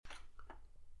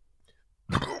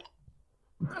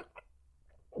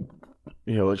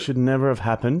Yeah, well, it should never have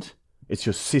happened. It's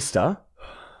your sister,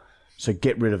 so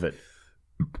get rid of it.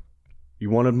 You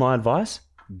wanted my advice?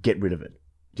 Get rid of it.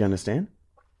 Do you understand?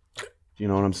 Do you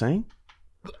know what I'm saying?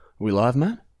 Are we live,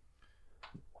 Matt?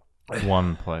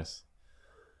 One place.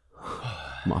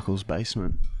 Michael's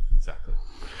basement. Exactly.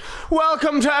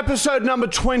 Welcome to episode number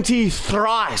 20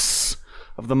 thrice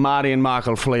of the Marty and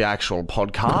Michael Flea Actual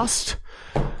podcast.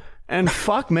 And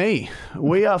fuck me,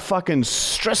 we are fucking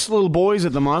stressed little boys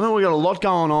at the moment. We got a lot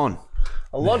going on.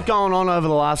 A lot going on over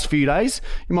the last few days.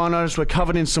 You might notice we're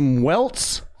covered in some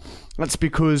welts. That's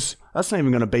because that's not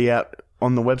even going to be out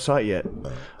on the website yet.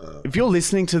 If you're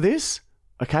listening to this,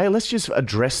 okay, let's just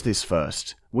address this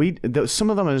first. Some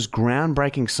of them are just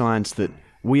groundbreaking science that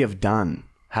we have done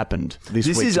happened this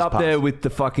week. This is up there with the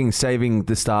fucking saving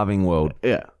the starving world.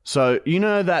 Yeah. So, you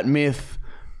know that myth,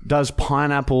 does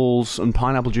pineapples and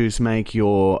pineapple juice make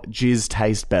your jizz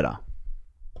taste better?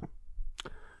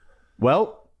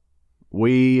 Well,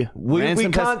 we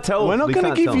can't tell. We're not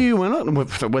going to give you.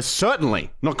 We're certainly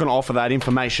not going to offer that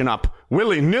information up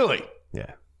willy-nilly.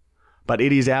 Yeah. But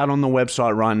it is out on the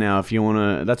website right now if you want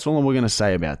to. That's all we're going to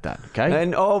say about that, okay?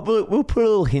 And we'll put a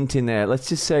little hint in there. Let's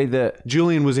just say that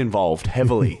Julian was involved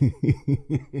heavily.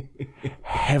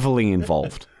 Heavily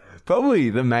involved.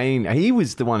 probably he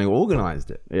was the one who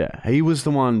organised it. Yeah, he was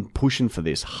the one pushing for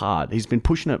this hard. He's been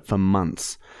pushing it for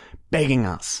months, begging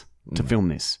us to film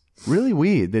this. Really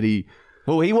weird that he...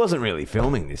 Well, he wasn't really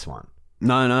filming this one.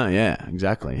 No, yeah,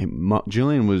 exactly.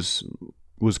 Julian was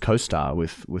co-star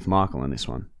with Michael in this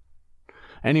one.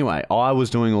 Anyway, I was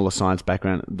doing all the science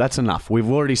background. That's enough. We've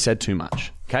already said too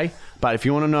much, okay? But if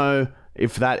you want to know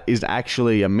if that is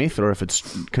actually a myth or if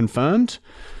it's confirmed,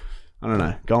 I don't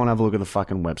know. Go and have a look at the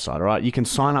fucking website, all right? You can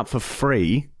sign up for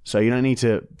free, so you don't need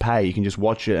to pay. You can just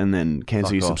watch it and then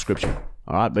cancel your subscription,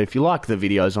 all right? But if you like the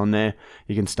videos on there,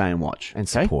 you can stay and watch. And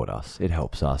support us. It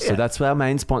helps us. Yeah. So that's our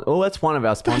main sponsor. Oh, that's one of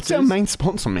our sponsors. That's our main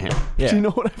sponsor, man. Yeah. Do you know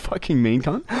what I fucking mean,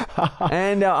 cunt?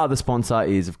 And our other sponsor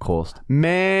is, of course,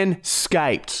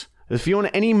 Manscaped. If you want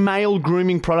any male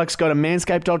grooming products, go to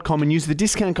manscaped.com and use the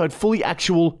discount code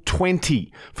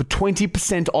FULLYACTUAL20 for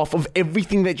 20% off of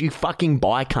everything that you fucking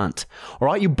buy, cunt. All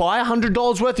right? You buy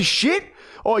 $100 worth of shit?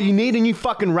 Oh, you need a new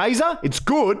fucking razor? It's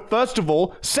good, first of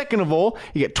all. Second of all,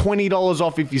 you get $20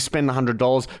 off if you spend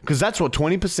 $100 because that's what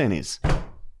 20% is.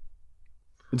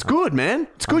 It's good, man.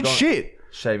 It's good shit.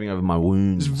 Shaving over my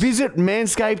wounds. Visit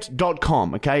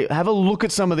manscaped.com, okay? Have a look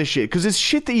at some of this shit because there's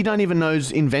shit that you don't even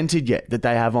know's invented yet that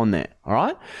they have on there, all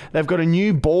right? They've got a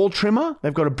new ball trimmer.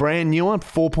 They've got a brand new one,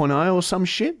 4.0 or some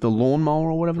shit, the lawnmower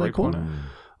or whatever they call it.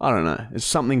 I don't know. It's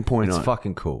something .0. It's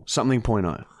fucking cool. Something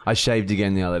 .0. I shaved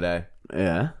again the other day.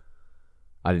 Yeah.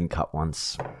 I didn't cut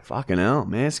once. Fucking hell,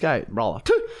 Manscaped, roller.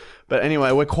 But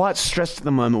anyway, we're quite stressed at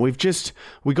the moment.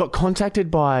 We got contacted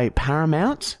by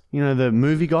Paramount, you know, the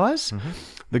movie guys. Mm-hmm.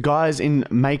 The guys in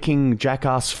making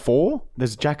Jackass 4.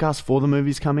 There's Jackass 4, the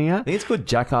movie's coming out. I think it's called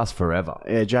Jackass Forever.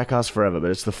 Yeah, Jackass Forever,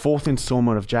 but it's the 4th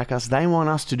installment of Jackass. They want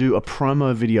us to do a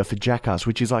promo video for Jackass,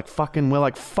 which is like we're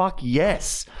like, fuck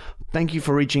yes. Thank you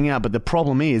for reaching out. But the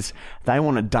problem is they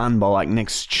want it done by like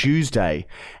next Tuesday.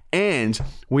 And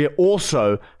we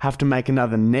also have to make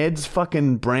another Ned's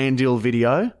fucking brand deal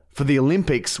video for the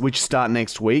Olympics, which start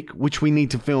next week, which we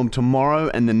need to film tomorrow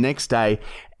and the next day.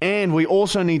 And we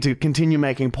also need to continue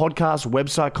making podcasts,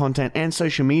 website content, and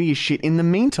social media shit in the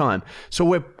meantime. So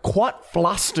we're quite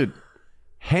flustered.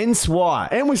 Hence why.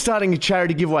 And we're starting a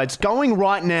charity giveaway. It's going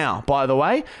right now, by the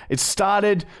way. It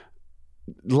started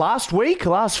last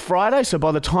Friday. So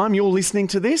by the time you're listening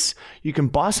to this, you can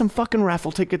buy some fucking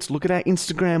raffle tickets, look at our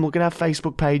Instagram, look at our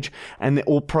Facebook page, and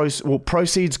all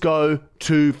proceeds go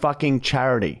to fucking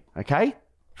charity. Okay?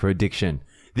 For addiction.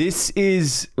 This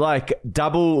is like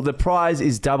double, the prize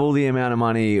is double the amount of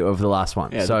money of the last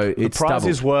one. Yeah, so the prize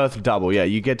is worth double. Yeah,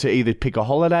 you get to either pick a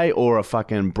holiday or a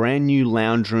fucking brand new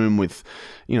lounge room with,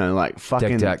 you know, like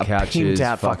fucking decked out couches, pimped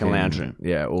out fucking lounge room.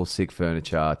 Yeah, all sick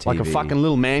furniture, TV. Like a fucking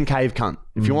little man cave cunt.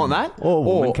 If you want that.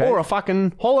 Or a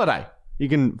fucking holiday.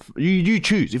 You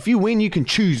choose. If you win, you can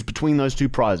choose between those two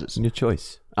prizes. Your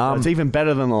choice. So it's even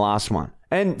better than the last one.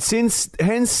 And since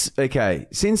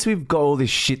we've got all this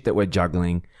shit that we're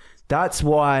juggling, that's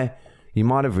why you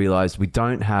might have realized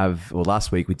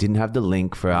last week we didn't have the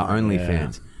link for our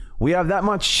OnlyFans. Yeah. We have that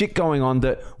much shit going on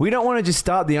that we don't want to just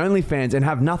start the OnlyFans and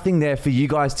have nothing there for you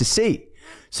guys to see.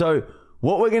 So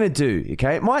what we're going to do,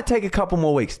 okay, it might take a couple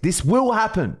more weeks. This will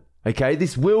happen, okay?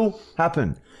 This will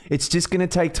happen. It's just going to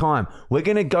take time. We're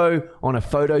going to go on a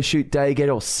photo shoot day, get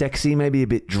all sexy, maybe a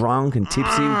bit drunk and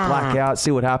tipsy, black out,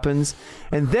 see what happens.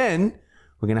 And then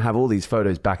we're going to have all these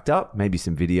photos backed up, maybe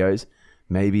some videos,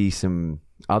 maybe some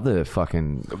other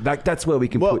fucking... That's where we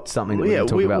can put something that we can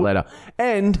talk about later.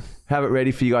 And have it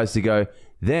ready for you guys to go.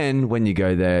 Then when you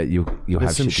go there, you'll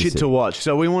have some shit to watch.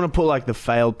 So we want to put like the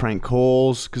failed prank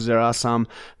calls, because there are some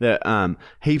that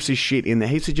heaps of shit in there,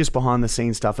 heaps of just behind the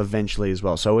scenes stuff eventually as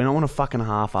well. So we don't want to fucking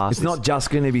half-ass. It's not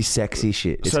just going to be sexy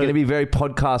shit. It's going to be very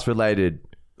podcast related.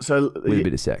 So with a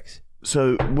bit of sex.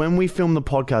 So when we film the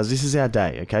podcast, this is our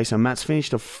day, okay? So Matt's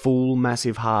finished a full,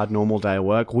 massive, hard, normal day of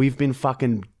work. We've been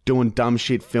fucking doing dumb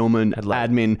shit, filming,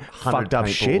 admin, fucked up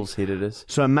shit. Hit at us.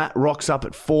 So Matt rocks up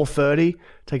at 4:30.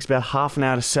 Takes about half an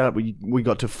hour to set up. We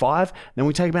got to 5. Then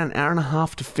we take about an hour and a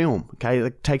half to film. Okay,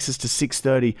 that takes us to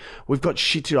 6:30. We've got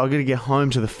shit to do. I've got to get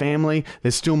home to the family.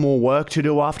 There's still more work to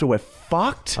do after we're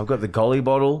fucked. I've got the golly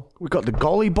bottle. We've got the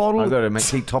golly bottle. I've got to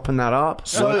keep topping that up.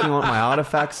 Working on my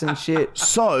artifacts and shit.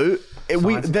 So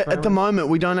at the moment,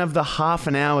 we don't have the half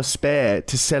an hour spare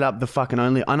to set up the fucking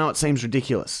only. I know it seems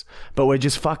ridiculous, but we're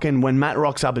just fucking, when Matt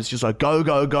rocks up, it's just like go,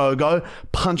 go, go, go,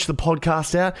 punch the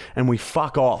podcast out, and we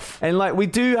fuck off. And like, we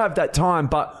do have that time,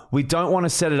 but we don't want to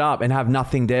set it up and have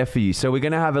nothing there for you. So we're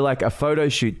going to have a photo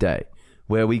shoot day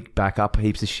where we back up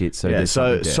heaps of shit.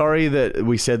 So sorry that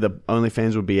we said the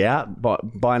OnlyFans would be out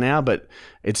by now, but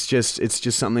it's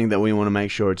just something that we want to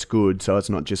make sure it's good, so it's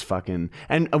not just fucking.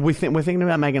 And we're thinking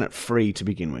about making it free to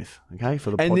begin with, okay?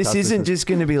 For the and podcast this isn't business. just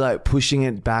going to be like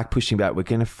pushing back. We're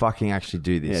going to fucking actually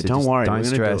do this. Yeah, so don't worry. Don't we're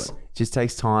gonna stress. do it. It just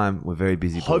takes time. We're very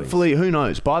busy. Boys. Hopefully, who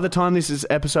knows? By the time this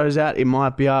episode is out, it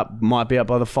might be up by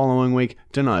the following week.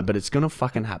 Don't know, but it's gonna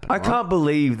fucking happen. I can't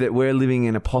believe that we're living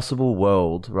in a possible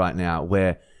world right now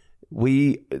where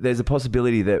there's a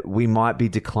possibility that we might be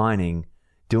declining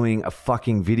doing a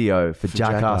fucking video for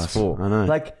Jackass 4. I know.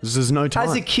 Like, there's no time.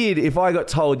 As a kid, if I got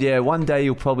told, yeah, one day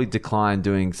you'll probably decline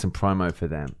doing some promo for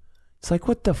them, it's like,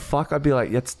 what the fuck? I'd be like,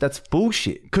 that's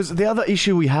bullshit. Because the other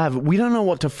issue we have, we don't know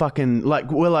what to fucking, like,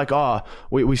 we're like,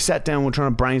 we sat down, we're trying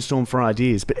to brainstorm for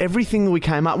ideas, but everything that we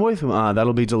came up with,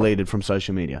 that'll be deleted from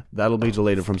social media.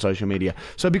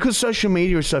 So because social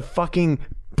media is so fucking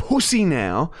pussy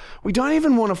now, we don't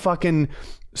even want to fucking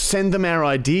send them our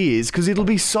ideas because it'll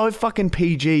be so fucking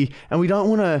PG, and we don't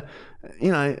want to,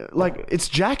 like, it's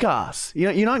Jackass.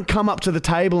 You don't come up to the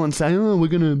table and say, we're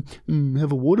going to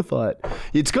have a water fight.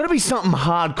 It's got to be something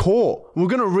hardcore. We're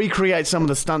going to recreate some of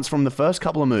the stunts from the first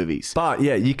couple of movies. But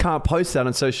yeah, you can't post that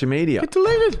on social media. Get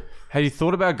deleted. Have you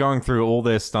thought about going through all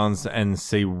their stunts and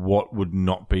see what would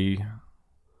not be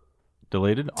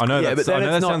deleted? I know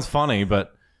that sounds funny,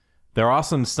 but there are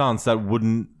some stunts that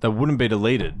wouldn't be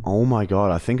deleted. Oh my God,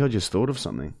 I think I just thought of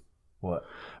something. What?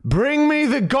 Bring me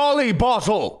the golly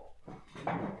bottle.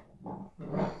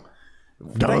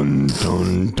 Dun,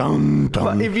 dun, dun,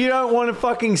 dun. But if you don't want to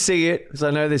fucking see it, because I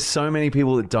know there's so many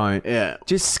people that don't,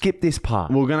 just skip this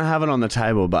part. We're going to have it on the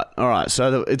table, but all right,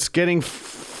 so it's getting,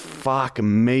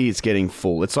 it's getting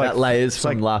full. It's like that layers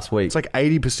from last week. It's like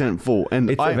 80% full.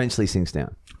 And it eventually sinks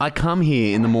down. I come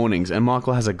here in the mornings and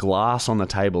Michael has a glass on the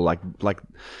table, like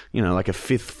a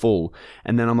fifth full.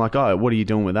 And then I'm like, oh, what are you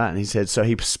doing with that? And he said, so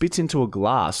he spits into a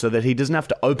glass so that he doesn't have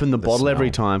to open the bottle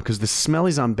every time because the smell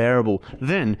is unbearable.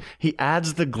 Then he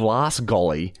adds the glass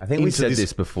golly. I think we said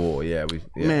this before. Yeah.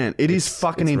 Man, it's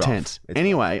fucking intense.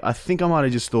 Anyway, I think I might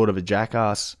have just thought of a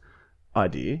Jackass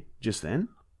idea just then.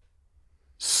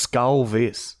 Skull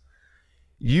this.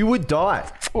 You would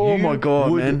die. Oh my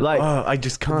God, man. Like, I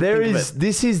just can't think of it.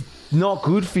 This is not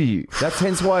good for you. That's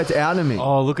hence why it's out of me.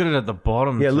 Oh, look at it at the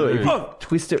bottom. Yeah, too. look. If you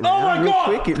twist it around real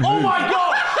quick, it moves. Oh my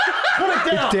God! Put it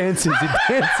down!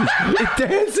 It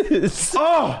dances.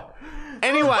 Oh!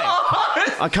 Anyway,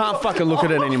 I can't fucking look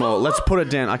at it anymore. Let's put it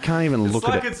down. I can't even look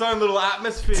at it. It's like its own little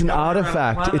atmosphere. It's an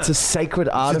artifact. It's a sacred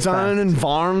artifact. It's its own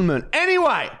environment.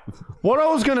 Anyway, what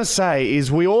I was going to say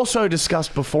is we also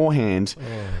discussed beforehand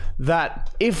that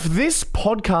if this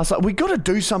podcast... we got to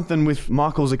do something with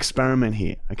Michael's experiment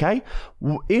here, okay?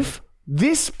 If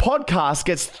this podcast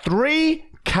gets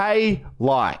 3K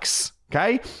likes...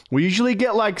 okay? We usually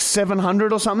get like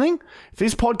 700 or something. If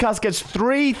this podcast gets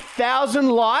 3,000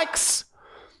 likes,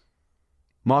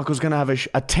 Michael's going to have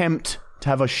attempt to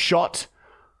have a shot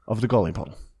of the golly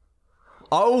bottle.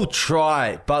 I'll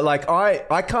try, but like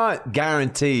I can't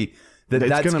guarantee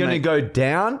that's going to go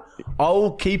down.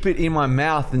 I'll keep it in my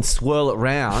mouth and swirl it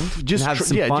round. Just and have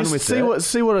some fun with it.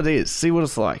 See what it is. See what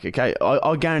it's like. Okay,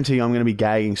 I'll guarantee you, I'm going to be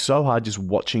gagging so hard just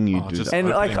watching you do that. And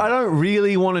like, I don't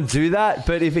really want to do that,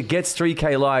 but if it gets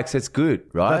 3K likes, it's good,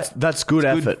 right? That's good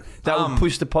effort. That will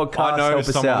push the podcast. I know help us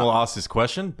someone out. will ask this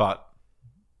question, but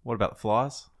what about the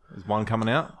flies? Is one coming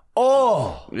out?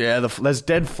 Oh, yeah. There's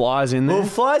dead flies in there. well,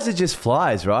 flies are just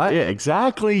flies, right? Yeah,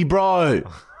 exactly, bro.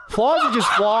 Flies are just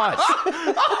flies.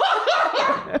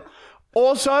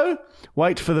 Also,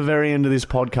 wait for the very end of this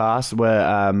podcast.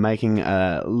 We're making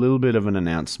a little bit of an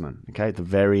announcement, okay, at the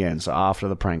very end, so after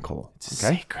the prank call. It's a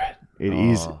secret. It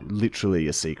is literally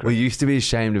a secret. We used to be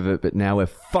ashamed of it, but now we're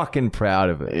fucking proud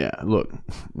of it. Yeah, look,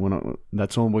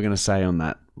 that's all we're going to say on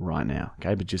that right now,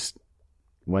 okay? But just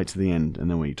wait to the end,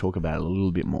 and then we talk about it a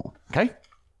little bit more, okay?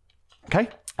 Okay?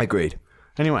 Agreed.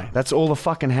 Anyway, that's all the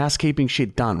fucking housekeeping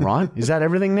shit done, right? Is that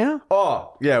everything now?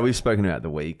 Oh, yeah, we've spoken about the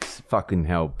weeks. Fucking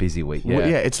hell, busy week. Yeah, Well,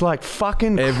 yeah, it's like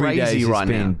fucking every crazy day's right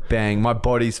been now. bang. My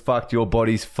body's fucked. Your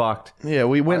body's fucked. Yeah,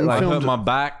 we went and I filmed. hurt my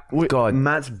back. God.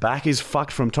 Matt's back is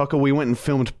fucked from Toka. We went and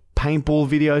filmed paintball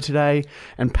video today,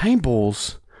 and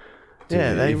paintballs.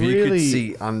 Yeah, they if really. you could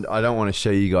see, I don't want to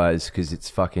show you guys because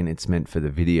it's meant for the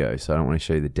video, so I don't want to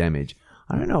show you the damage.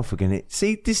 I don't know if we're going to...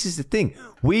 See, this is the thing.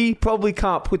 We probably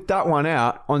can't put that one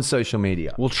out on social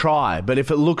media. We'll try, but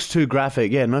if it looks too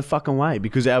graphic, yeah, no fucking way,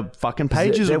 because our fucking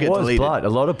pages will there get was deleted. blood, a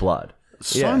lot of blood.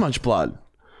 So much blood.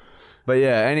 But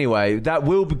yeah, anyway, that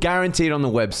will be guaranteed on the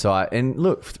website. And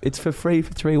look, it's for free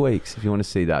for 3 weeks if you want to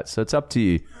see that. So it's up to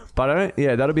you. But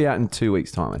that'll be out in 2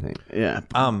 weeks' time, I think. Yeah.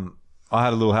 I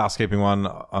had a little housekeeping one.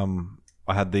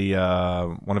 I had the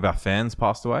one of our fans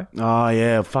passed away. Oh,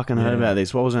 yeah, I fucking heard about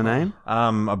this. What was her name?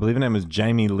 I believe her name was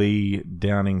Jamie Lee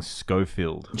Downing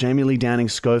Schofield. Jamie Lee Downing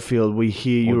Schofield. We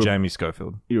hear Or Jamie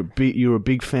Schofield. you're a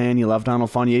big fan. You loved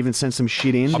Arnold Fine. You even sent some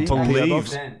shit in.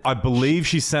 I believe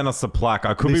she sent us the plaque.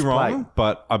 I could be This wrong, plaque.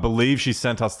 but I believe she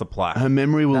sent us the plaque. Her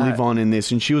memory will live on in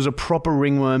this, and she was a proper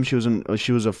ringworm. She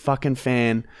was a fucking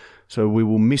fan. So we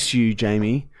will miss you,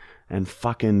 Jamie, and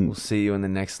fucking. We'll see you in the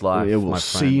next life, Yeah, we'll my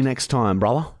see friend. you next time,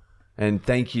 brother. And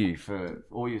thank you for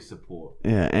all your support.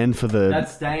 Yeah, and for the.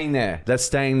 That's staying there. That's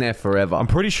staying there forever. I'm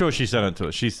pretty sure she sent it to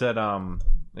us. She said, I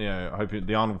hope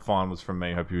the Arnold Fine was from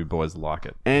me. Hope you boys like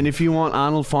it. And if you want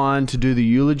Arnold Fine to do the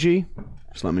eulogy,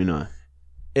 just let me know.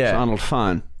 It's yeah. Arnold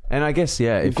Fine. And I guess,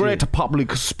 yeah. If Great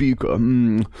public speaker.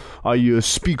 I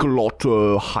speak a lot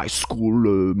high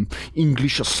school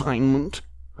English assignment.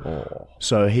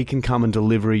 So he can come and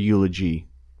deliver a eulogy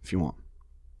if you want.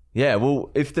 Yeah,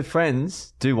 well, if the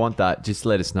friends do want that, just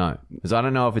let us know. Because I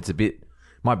don't know if it's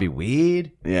might be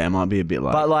weird. Yeah, it might be a bit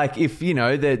like. But like, if,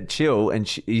 they're chill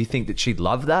and you think that she'd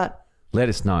love that, let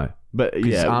us know. But Because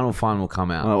yeah, Arnold Fine will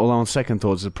come out. well, on second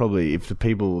thoughts, it's probably if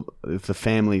the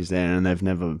family's there and they've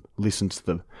never listened to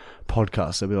the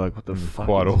podcast, they'll be like, "What the fuck?"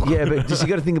 Quite is-" awkward. Yeah, but just you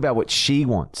got to think about what she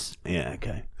wants. Yeah,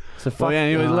 okay. So fuck. Well, yeah,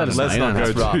 anyway, let us know. Let's You not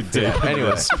don't go have to- too deep.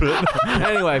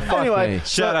 Anyway, fuck Anyway, me.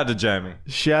 Shout out to Jamie.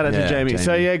 Shout out to Yeah, Jamie.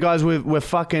 So Jamie. yeah, guys, we're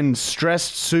fucking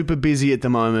stressed, super busy at the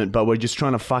moment, but we're just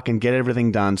trying to fucking get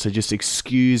everything done. So just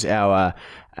excuse our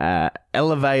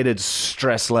elevated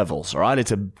stress levels. All right,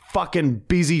 it's a fucking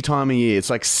busy time of year. It's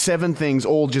like 7 things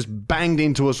all just banged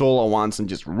into us all at once and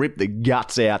just ripped the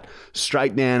guts out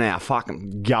straight down our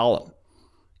fucking gullet.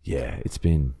 Yeah,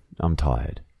 I'm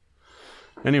tired.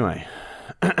 Anyway,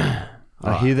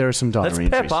 I hear there are some diary Let's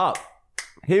entries. pep up.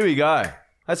 Here we go.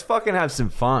 Let's fucking have some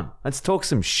fun. Let's talk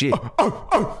some shit.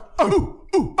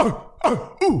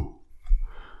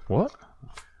 What?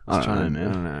 I don't know,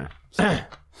 I man. don't know.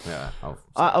 Yeah.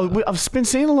 I've been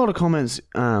seeing a lot of comments.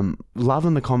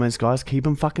 Loving the comments, guys. Keep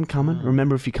them fucking coming.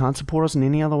 Remember, if you can't support us in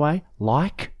any other way,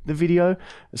 like the video,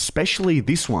 especially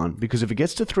this one, because if it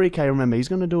gets to 3K, remember, he's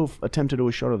going to attempt to do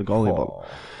a shot of the goalie bottle.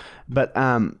 But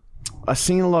I've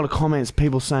seen a lot of comments,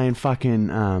 people saying fucking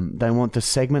they want the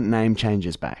segment name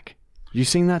changes back. You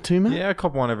seen that too, man? Yeah, I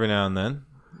cop one every now and then.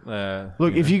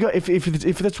 Look, if you got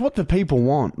if that's what the people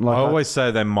want, like I always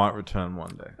say they might return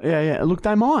one day. yeah. Look,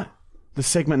 they might. The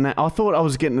segment name. I thought they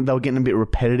were getting a bit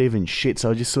repetitive and shit,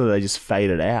 so I just thought they just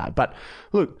faded out. But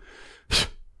look,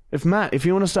 if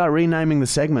you want to start renaming the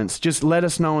segments, just let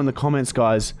us know in the comments,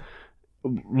 guys.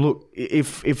 Look,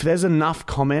 if there's enough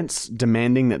comments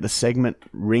demanding that the segment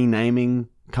renaming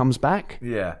comes back,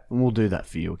 Yeah. we'll do that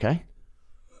for you, okay?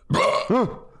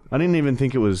 I didn't even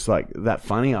think it was like that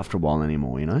funny after a while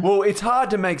anymore, you know? Well, it's hard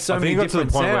to make so I many think you got to the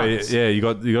different point sounds. where you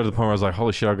got to the point where I was like,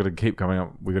 holy shit, I got to keep coming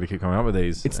up. We got to keep coming up with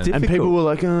these. It's And- difficult. And people were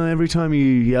like, oh, every time you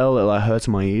yell, it like hurts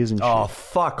my ears and shit. Oh,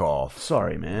 fuck off.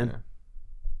 Sorry, man.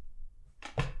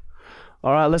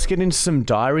 All right, let's get into some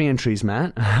diary entries,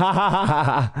 Matt.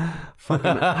 Fucking,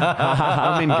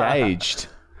 I'm engaged.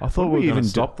 I thought we were even going to do-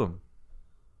 stop them.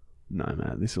 No,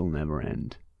 Matt, this will never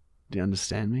end. Do you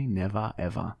understand me? Never,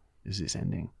 ever is this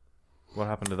ending. What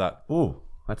happened to that? Ooh,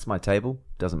 that's my table.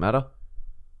 Doesn't matter.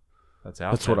 That's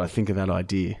our That's what table. I think of that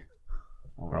idea.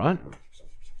 All right?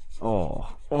 Oh,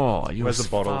 you're Where's the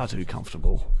bottle? far too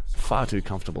comfortable. Far too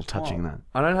comfortable touching that.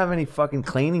 I don't have any fucking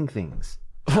cleaning things.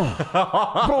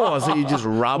 Oh, so you just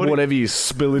rub whatever you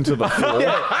spill into the floor?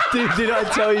 Dude, did I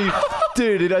tell you?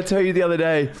 Dude, did I tell you the other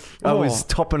day I was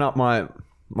topping up my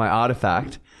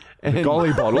artifact and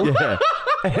golly bottle? Yeah.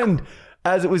 And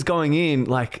as it was going in,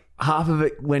 like half of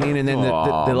it went in and then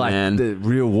the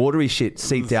real watery shit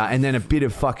seeped out and then a bit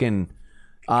of fucking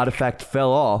artifact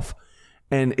fell off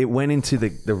and it went into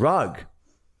the rug.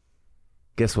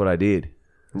 Guess what I did?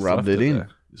 Rubbed it in.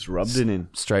 Just rubbed it in.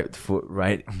 Straight with the foot,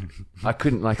 right? I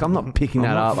couldn't, I'm not picking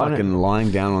that up. I'm not fucking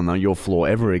lying down on your floor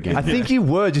ever again. I think you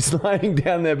were just lying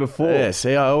down there before. Yeah,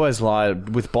 see, I always lie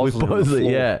with Bosley on the floor.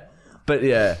 Yeah. But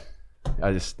yeah,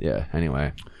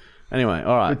 anyway. Anyway,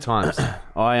 all right. Good times.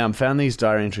 I found these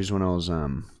diary entries when I was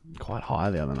quite high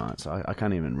the other night, so I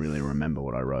can't even really remember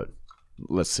what I wrote.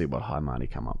 Let's see what Hi Marty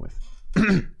come up with.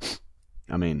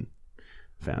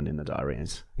 Found in the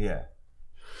diaries. Yeah.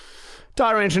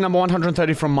 Diary entry number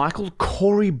 130 from Michael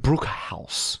Corey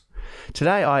Brookhouse.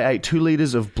 Today I ate 2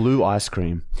 liters of blue ice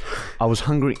cream. I was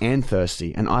hungry and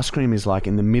thirsty, and ice cream is like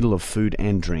in the middle of food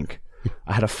and drink.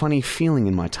 I had a funny feeling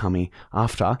in my tummy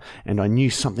after, and I knew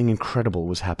something incredible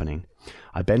was happening.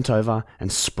 I bent over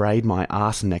and sprayed my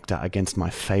ass nectar against my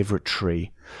favourite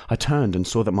tree. I turned and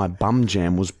saw that my bum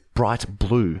jam was bright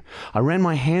blue. I ran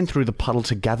my hand through the puddle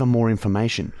to gather more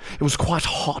information. It was quite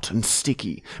hot and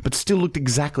sticky, but still looked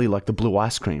exactly like the blue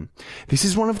ice cream. This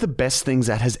is one of the best things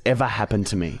that has ever happened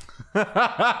to me.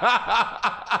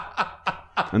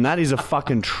 And that is a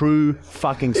fucking true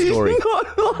fucking story. He's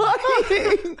not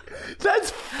lying. That's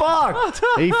fucked. What's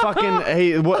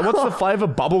the flavour?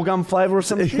 Bubblegum flavour or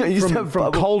something?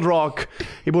 From Cold Rock.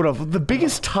 He bought the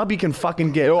biggest tub he can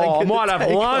fucking get. I might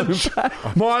have lunch.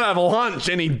 Might have lunch.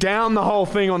 And he downed the whole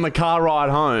thing on the car ride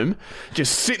home,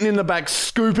 just sitting in the back,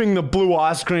 scooping the blue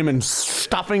ice cream and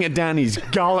stuffing it down his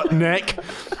gullet neck.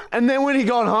 And then when he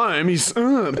got home, his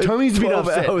tummy's a bit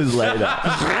upset. 12 hours later.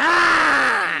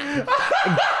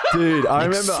 Dude, I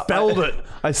remember expelled it.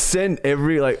 I sent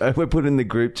we put in the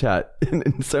group chat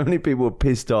and so many people were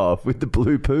pissed off with the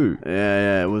blue poo.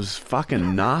 Yeah, it was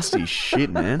fucking nasty shit,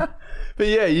 man. But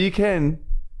yeah, you can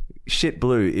shit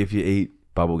blue if you eat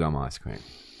bubblegum ice cream.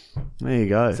 There you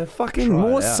go. So fucking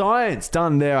more science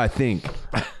done there, I think.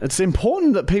 It's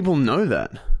important that people know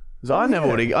that. I never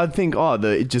would. I'd think,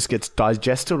 it just gets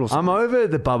digested or something. I'm over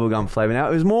the bubblegum flavour now.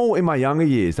 It was more in my younger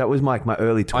years. That was like my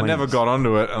early 20s. I never got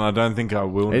onto it, and I don't think I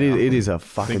will now. It is a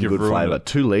fucking good flavour.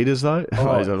 2 litres, though.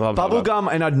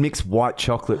 Bubblegum, and I'd mix white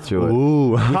chocolate through it.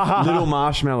 Ooh. Little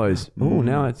marshmallows. Ooh,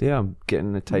 now I'm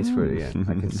getting a taste for it again.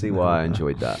 I can see why I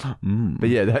enjoyed that. But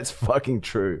yeah, that's fucking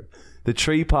true. The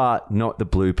tree part, not the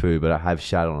blue poo, but I have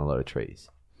shat on a lot of trees.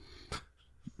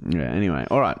 Yeah, anyway.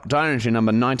 All right. Diary entry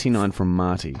number 99 from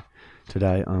Marty.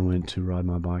 Today I went to ride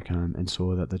my bike home and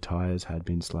saw that the tyres had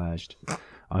been slashed.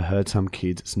 I heard some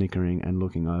kids snickering and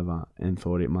looking over and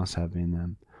thought it must have been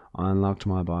them. I unlocked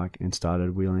my bike and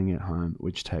started wheeling it home,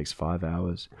 which takes 5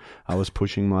 hours. I was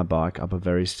pushing my bike up a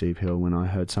very steep hill when I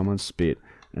heard someone spit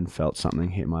and felt something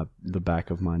hit the back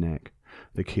of my neck.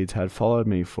 The kids had followed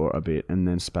me for a bit and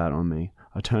then spat on me.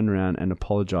 I turned around and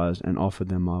apologised and offered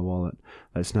them my wallet.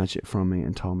 They snatched it from me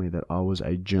and told me that I was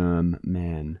a germ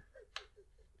man.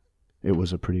 It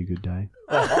was a pretty good day.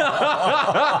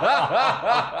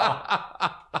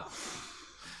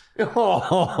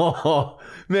 Oh,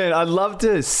 man, I'd love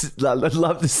to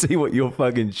see what your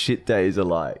fucking shit days are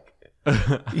like.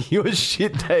 Your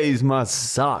shit days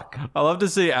must suck. I love to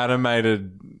see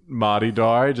animated Marty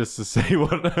diary just to see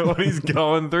what he's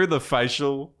going through, the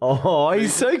facial. Oh,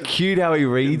 he's so cute how he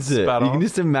reads it. You can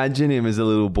just imagine him as a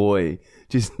little boy.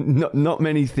 Just not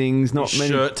many things, not many...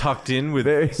 Shirt tucked in with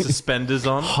suspenders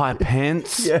on. High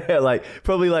pants. Yeah,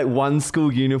 probably one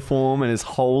school uniform and there's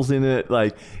holes in it.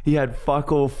 He had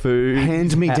fuck all food.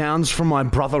 Hand-me-downs from my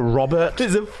brother Robert.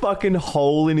 There's a fucking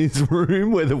hole in his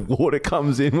room where the water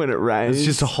comes in when it rains. It's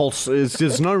just a hole.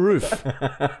 There's no roof.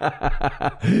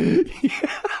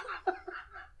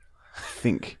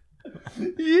 Think.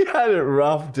 You had it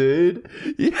rough, dude.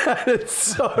 You had it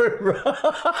so rough.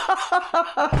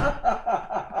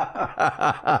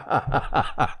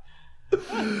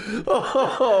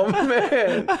 Oh,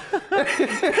 man.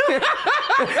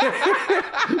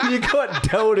 You got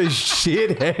dealt a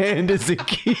shit hand as a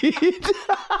kid.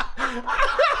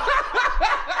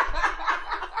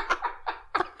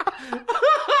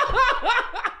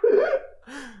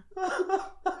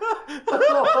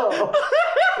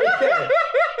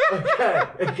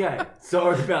 Okay.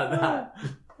 Sorry about that.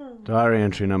 Diary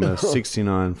entry number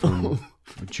 69 from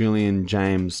Julian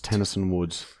James Tennyson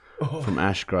Woods from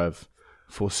Ashgrove.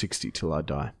 460 till I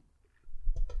die.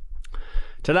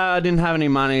 Today I didn't have any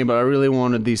money, but I really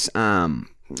wanted this,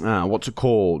 what's it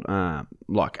called?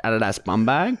 like Adidas bum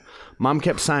bag. Mum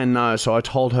kept saying no, so I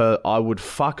told her I would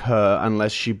fuck her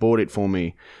unless she bought it for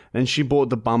me. Then she bought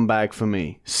the bum bag for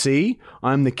me. See,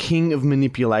 I'm the king of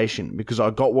manipulation because I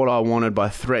got what I wanted by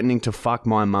threatening to fuck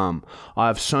my mum. I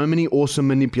have so many awesome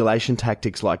manipulation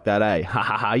tactics like that, eh? Ha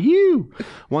ha ha, you!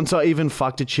 Once I even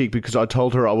fucked a chick because I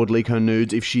told her I would leak her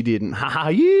nudes if she didn't. Ha ha,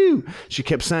 you! She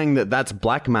kept saying that that's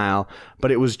blackmail, but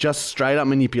it was just straight up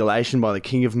manipulation by the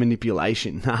king of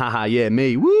manipulation. Ha ha ha, yeah,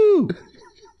 me, woo!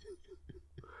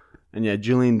 And yeah,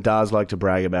 Julian does like to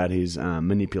brag about his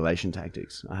manipulation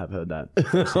tactics. I have heard that.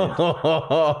 He's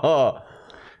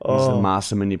the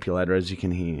master manipulator, as you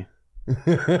can hear.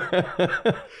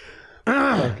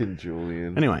 Fucking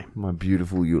Julian. Anyway. My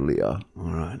beautiful Julia.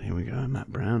 All right, here we go. Matt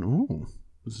Brown. Ooh,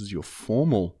 this is your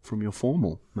formal, from your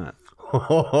formal, Matt.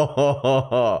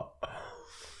 Oh,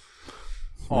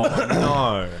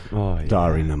 no. Oh, yeah.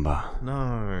 Diary number.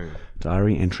 No.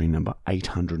 Diary entry number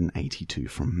 882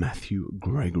 from Matthew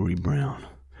Gregory Brown.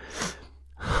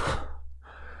 I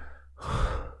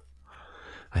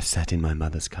sat in my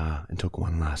mother's car and took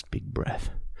one last big breath.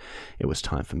 It was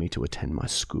time for me to attend my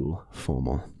school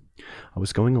formal. I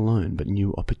was going alone, but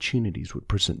new opportunities would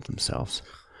present themselves.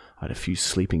 I had a few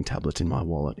sleeping tablets in my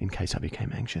wallet in case I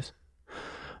became anxious.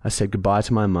 I said goodbye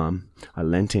to my mum. I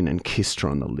leant in and kissed her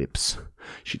on the lips.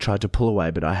 She tried to pull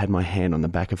away, but I had my hand on the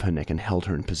back of her neck and held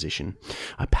her in position.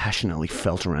 I passionately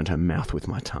felt around her mouth with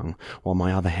my tongue, while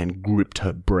my other hand gripped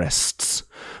her breasts.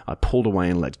 I pulled away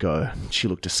and let go. She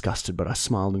looked disgusted, but I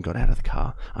smiled and got out of the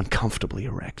car, uncomfortably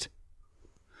erect.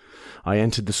 I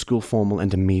entered the school formal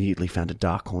and immediately found a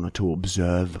dark corner to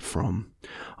observe from.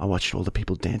 I watched all the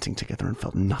people dancing together and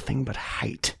felt nothing but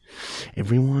hate.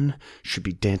 Everyone should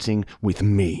be dancing with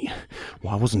me.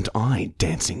 Why wasn't I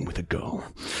dancing with a girl?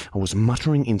 I was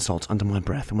muttering insults under my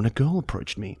breath when a girl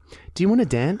approached me. "Do you want to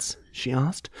dance?" she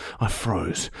asked. I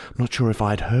froze, not sure if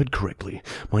I had heard correctly.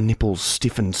 My nipples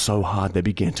stiffened so hard they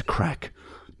began to crack.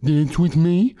 "Dance with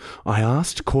me?" I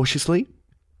asked cautiously.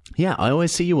 "Yeah, I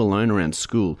always see you alone around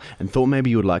school and thought maybe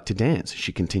you would like to dance,"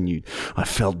 she continued. I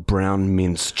felt brown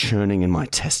mince churning in my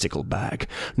testicle bag.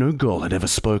 No girl had ever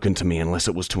spoken to me unless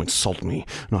it was to insult me,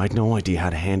 and I had no idea how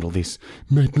to handle this.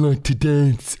 "Might like to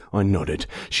dance," I nodded.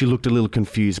 She looked a little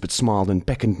confused but smiled and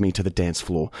beckoned me to the dance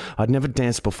floor. I'd never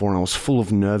danced before and I was full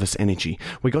of nervous energy.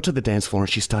 We got to the dance floor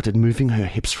and she started moving her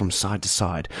hips from side to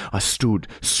side. I stood,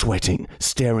 sweating,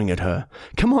 staring at her.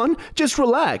 "Come on, just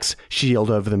relax," she yelled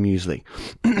over the music.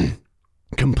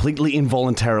 Completely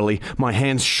involuntarily, my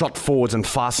hands shot forwards and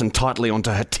fastened tightly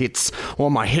onto her tits, while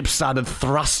my hips started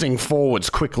thrusting forwards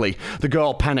quickly. The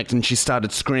girl panicked and she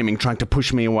started screaming, trying to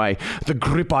push me away. The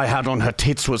grip I had on her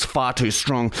tits was far too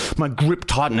strong. My grip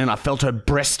tightened and I felt her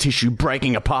breast tissue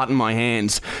breaking apart in my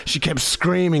hands. She kept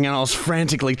screaming and I was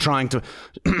frantically trying to...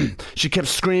 She kept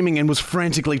screaming and was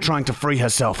frantically trying to free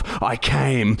herself. I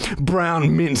came.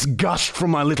 Brown mince gushed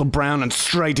from my little brown and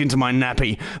straight into my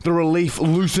nappy. The relief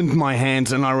loosened my hands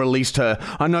and I released her.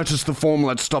 I noticed the formal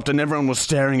had stopped and everyone was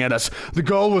staring at us. The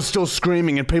girl was still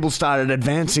screaming and people started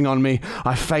advancing on me.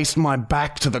 I faced my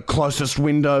back to the closest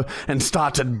window and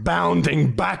started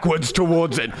bounding backwards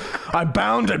towards it. I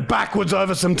bounded backwards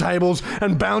over some tables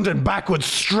and bounded backwards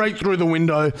straight through the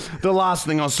window. The last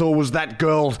thing I saw was that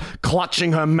girl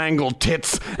clutching her mangled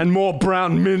tits and more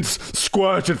brown mince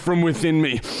squirted from within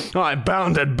me. I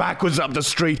bounded backwards up the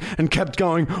street and kept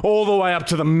going all the way up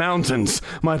to the mountains.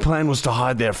 My plan was to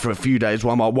hide there for a few days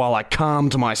while I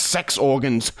calmed my sex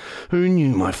organs. Who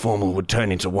knew my formal would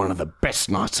turn into one of the best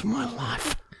nights of my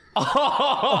life?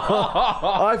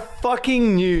 I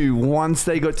fucking knew once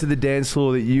they got to the dance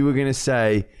floor that you were going to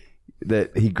say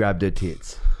that he grabbed her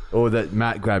tits. Or that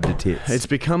Matt grabbed her tits. It's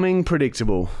becoming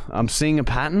predictable. I'm seeing a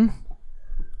pattern.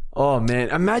 Oh, man.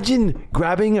 Imagine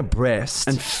grabbing a breast.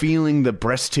 And feeling the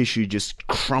breast tissue just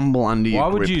crumble under your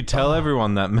grip. Why would you tell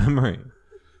everyone that memory?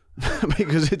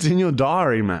 Because it's in your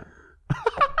diary, Matt.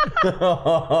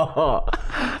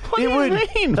 What do you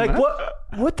mean? Like,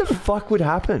 what the fuck would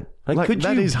happen? Like could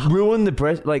you ruin the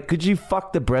breast? Like, could you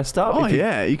fuck the breast up? Oh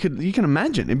yeah, you can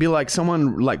imagine. It'd be like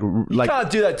someone like you can't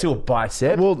do that to a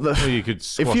bicep. Well, you could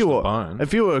squash the bone.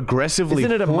 If you were aggressively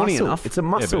Isn't it a horny muscle? enough, it's a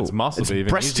muscle. Yeah, but it's muscle. It's even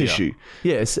breast easier. tissue.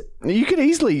 Yes, You could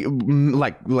easily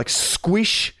like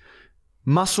squish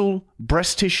muscle,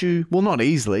 breast tissue. Well, not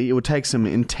easily. It would take some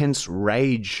intense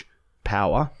rage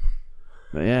power.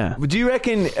 But yeah. Do you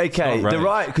reckon? Okay, the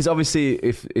right, because obviously,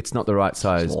 if it's not the right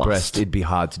size breast, it'd be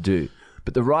hard to do.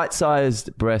 But the right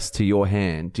sized breast to your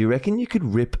hand, do you reckon you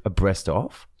could rip a breast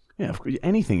off? Yeah, of course,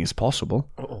 anything is possible.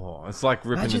 Oh, it's like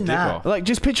ripping Imagine a dick that. off. Like,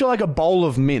 just picture like a bowl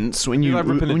of mince when you like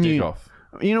ripping a dick off.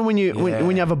 You know when you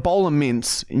have a bowl of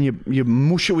mince and you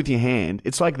mush it with your hand,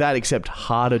 it's like that except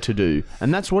harder to do,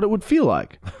 and that's what it would feel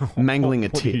like, mangling a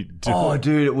tit. Oh,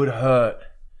 dude, it would hurt.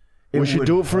 We should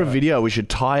do it for a video. We should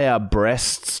tie our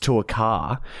breasts to a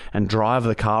car and drive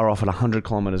the car off at 100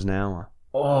 kilometers an hour.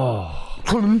 Oh,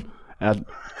 our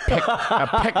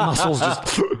pec muscles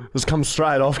just come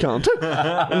straight off, can't?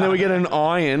 And then we get an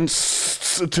iron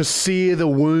to sear the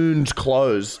wound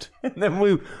closed. And then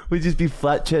we just be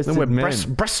flat chested. Then we're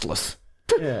breastless.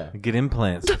 Yeah. Get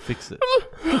implants to fix it.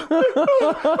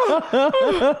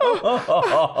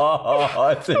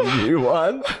 It's a new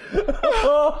one. It's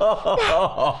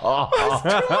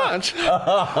too much.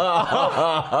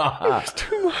 It's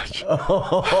too much.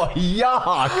 Oh,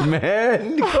 yuck,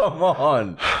 man. Come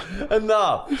on.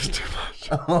 Enough. It's too much.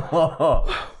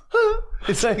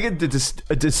 It's like a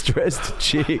distressed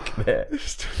chick there.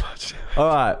 It's too much. All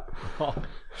right.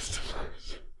 It's too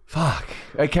much. Fuck.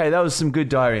 Okay, that was some good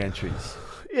diary entries.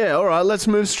 Yeah, all right, let's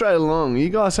move straight along. You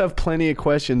guys have plenty of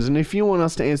questions, and if you want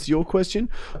us to answer your question,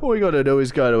 all you got to do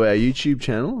is go to our YouTube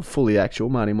channel, Fully Actual,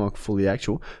 Marty Mike Fully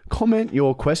Actual, comment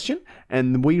your question,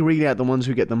 and we read out the ones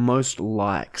who get the most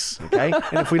likes, okay?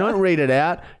 And if we don't read it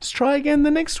out, just try again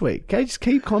the next week, okay? Just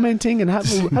keep commenting and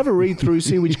have a read through,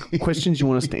 see which questions you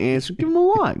want us to answer. Give them a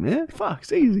like, man. Fuck,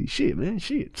 it's easy. Shit, man.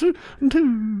 Shit. Two.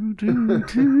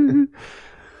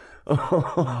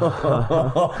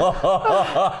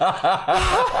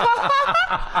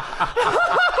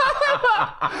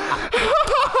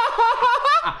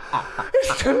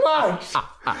 It's too much.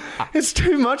 It's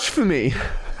too much for me.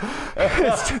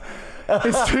 It's too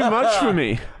much for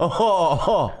me.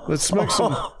 Let's smoke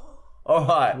some. All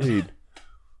right. Weed.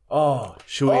 Oh,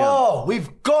 Should we?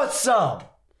 we've got some.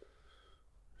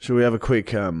 Should we have a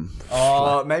quick?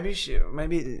 Maybe.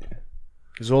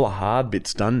 Because all the hard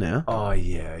bits done now. Oh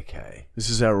yeah. Okay. This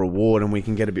is our reward, and we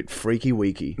can get a bit freaky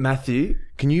weeky. Matthew,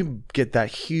 Can you get that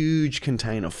huge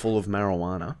container full of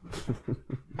marijuana?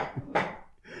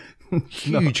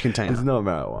 Huge container. it's not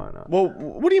marijuana. Well,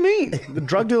 what do you mean? The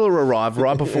drug dealer arrived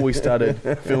right before we started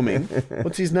filming.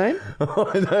 What's his name?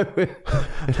 No,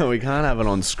 we can't have it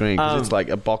on screen because it's like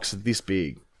a box this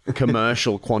big.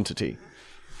 Commercial quantity.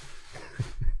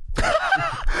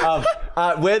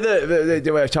 Where in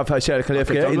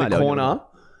the corner,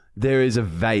 there is a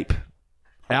vape.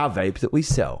 Our vape that we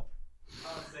sell.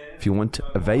 If you want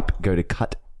a vape, go to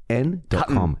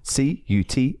cutn.com.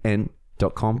 CUTN.com.au.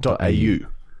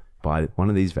 Buy one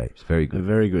of these vapes. Very They're good.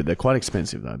 very good. They're quite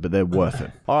expensive though, but they're worth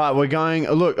it. All right, we're going.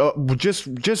 Look,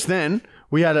 just then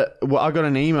we had I got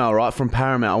an email right from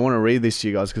Paramount. I want to read this to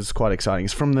you guys because it's quite exciting.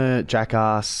 It's from the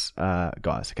Jackass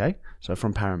guys. Okay, so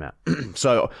from Paramount.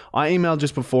 So I emailed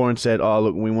just before and said, "Oh,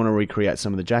 look, we want to recreate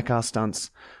some of the Jackass stunts,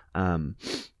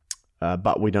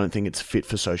 but we don't think it's fit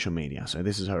for social media." So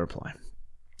this is her reply.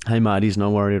 Hey, Marty's,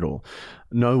 no worries at all.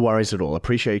 No worries at all.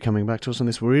 Appreciate you coming back to us on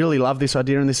this. We really love this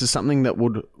idea, and this is something that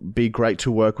would be great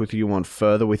to work with you on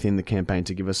further within the campaign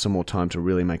to give us some more time to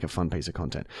really make a fun piece of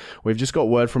content. We've just got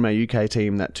word from our UK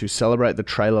team that to celebrate the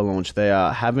trailer launch, they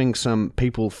are having some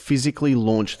people physically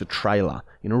launch the trailer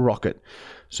in a rocket.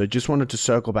 So just wanted to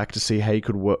circle back to see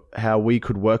how we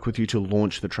could work with you to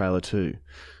launch the trailer too.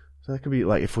 So that could be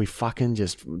like if we fucking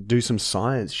just do some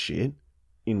science shit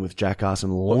in with Jackass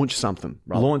and launch something.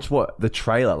 Right? Launch what? The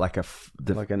trailer, like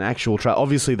an actual trailer.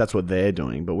 Obviously, that's what they're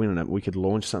doing, but we don't know. We could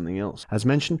launch something else. As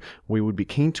mentioned, we would be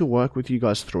keen to work with you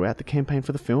guys throughout the campaign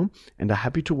for the film and are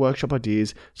happy to workshop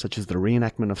ideas such as the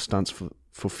reenactment of stunts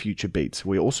for future beats.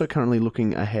 We're also currently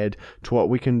looking ahead to what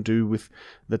we can do with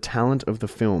the talent of the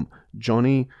film,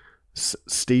 Johnny,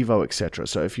 Steve-O, etc.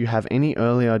 So if you have any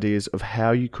early ideas of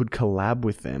how you could collab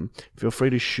with them, feel free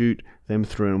to shoot them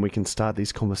through and we can start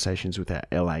these conversations with our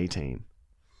LA team.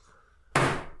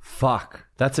 Fuck.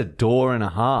 That's a door and a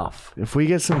half. If we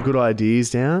get some good ideas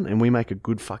down and we make a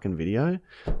good fucking video,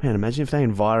 man, imagine if they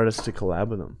invited us to collab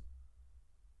with them.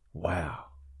 Wow.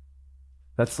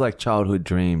 That's like childhood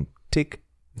dream. Tick.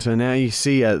 So now you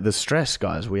see the stress,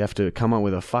 guys. We have to come up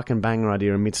with a fucking banger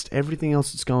idea amidst everything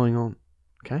else that's going on.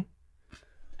 Okay?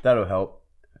 That'll help.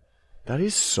 That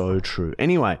is so true.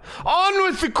 Anyway, on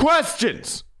with the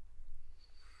questions.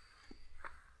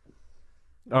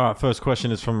 All right, first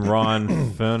question is from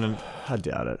Ryan Fernandez. I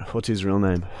doubt it. What's his real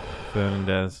name?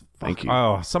 Fernandez. Thank you.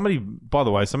 Oh, by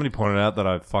the way, somebody pointed out that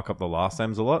I fuck up the last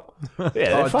names a lot. Yeah,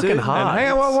 they're fucking hard. And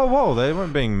hang on, whoa. They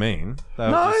weren't being mean.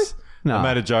 They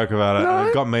made a joke about it and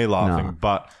it got me laughing. No.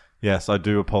 But yes, I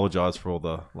do apologise for all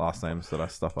the last names that I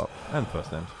stuff up and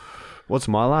first names. What's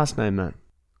my last name, man?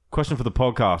 Question for the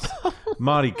podcast.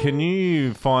 Marty, can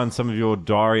you find some of your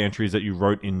diary entries that you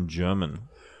wrote in German?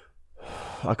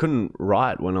 I couldn't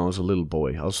write when I was a little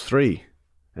boy. I was 3.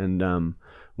 And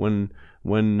when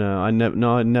I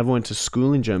never went to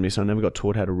school in Germany, so I never got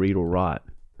taught how to read or write.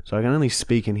 So I can only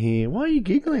speak in here. Why are you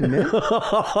giggling, man?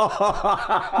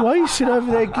 Why you sit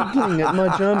over there giggling at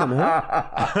my German,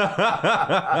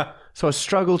 huh? So I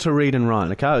struggle to read and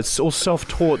write, okay? It's all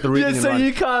self-taught, the reading and writing. So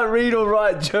you can't read or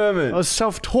write German. I was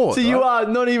self-taught. So you are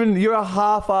not even, you're a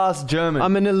half-assed German.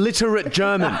 I'm an illiterate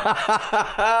German.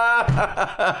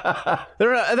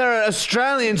 There are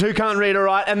Australians who can't read or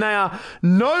write, and they are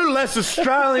no less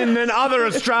Australian than other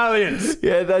Australians.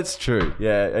 Yeah, that's true.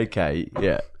 Yeah, okay,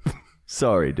 yeah.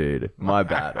 Sorry, dude. My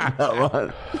bad on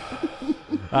that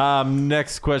one.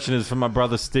 Next question is from my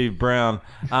brother Steve Brown.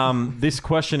 This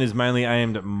question is mainly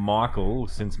aimed at Michael,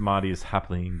 since Marty is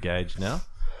happily engaged now.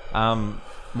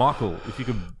 Michael, if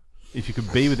you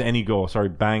could be with any girl,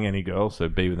 bang any girl, so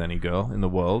be with any girl in the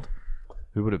world,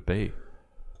 who would it be?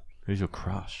 Who's your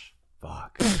crush?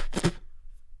 Fuck.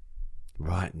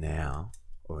 Right now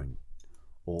or in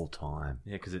all time?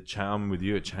 Yeah, because with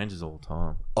you, it changes all the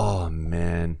time. Oh,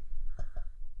 man.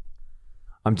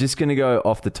 I'm just going to go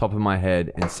off the top of my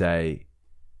head and say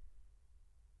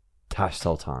Tash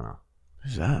Sultana.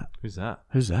 Who's that?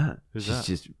 She's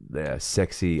just a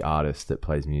sexy artist that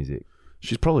plays music.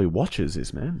 She's probably watches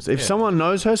this, man. If someone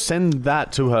knows her, send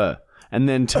that to her. And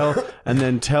then tell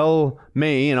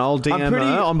me, and I'll DM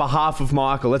her on behalf of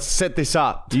Michael. Let's set this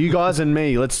up. You guys and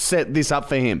me, let's set this up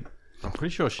for him. I'm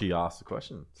pretty sure she asked the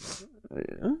question.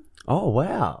 Oh,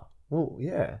 wow. Well,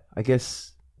 yeah. I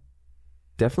guess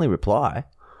definitely reply.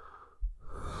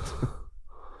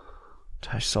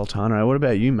 Tash Sultana. What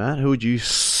about you, Matt? Who would you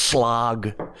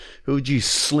slug? Who would you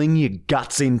sling your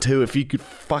guts into if you could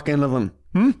fuck into them?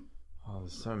 Oh,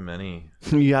 there's so many.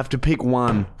 You have to pick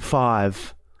one.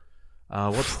 5.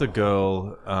 What's the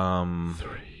girl?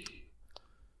 3,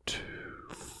 2.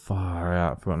 Far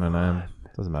out. Forgotten her name.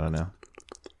 Doesn't matter now.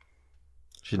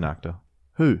 She's an actor.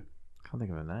 Who? Can't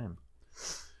think of her name.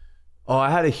 Oh, I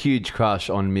had a huge crush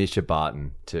on Misha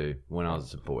Barton too when I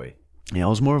was a boy. Yeah, I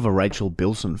was more of a Rachel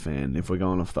Bilson fan if we're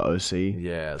going off the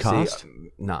OC cast.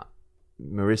 Nah.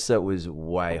 Marissa was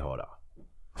way hotter.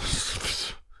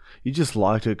 You just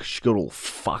liked her because she got all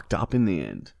fucked up in the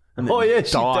end. And she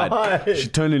died. She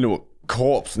turned into a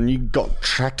corpse and you got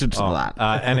attracted to that.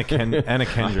 Anna Kendrick.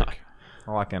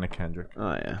 I like Anna Kendrick.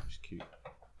 Oh, yeah. She's cute.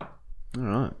 All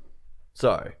right.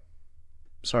 Sorry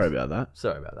about that.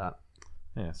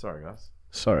 Yeah, sorry, guys.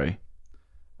 Sorry.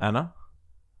 Anna?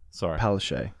 Sorry.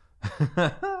 Palaszczuk.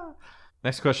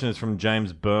 Next question is from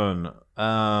James Byrne.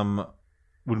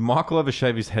 Would Michael ever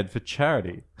shave his head for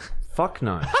charity? Fuck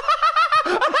no.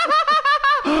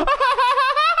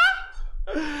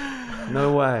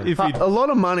 No way. A lot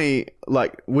of money,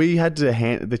 like we had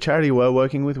to the charity we're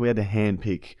working with, we had to hand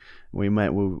pick. We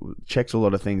checked a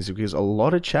lot of things because a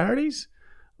lot of charities,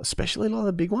 especially a lot of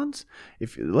the big ones,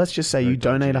 if let's just say you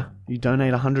donate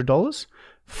 $100,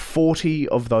 40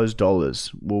 of those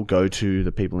dollars will go to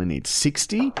the people in need.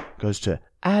 60 goes to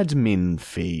admin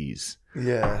fees.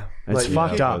 Yeah, it's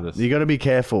fucked up. You got to be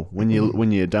careful when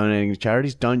you're donating to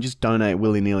charities. Don't just donate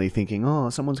willy nilly, thinking, "Oh,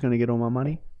 someone's going to get all my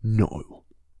money." No.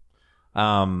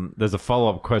 There's a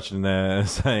follow-up question there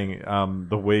saying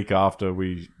the week after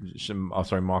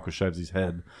Michael shaves his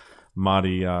head,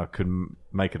 Marty could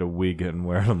make it a wig and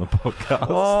wear it on the podcast.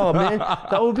 Oh, man.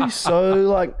 That would be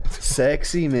so,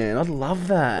 sexy, man. I'd love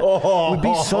that. We'd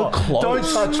be so close. Don't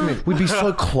touch me. We'd be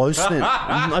so close then.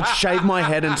 I'd shave my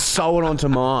head and sew it onto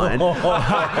mine.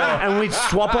 And we'd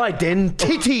swap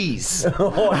identities.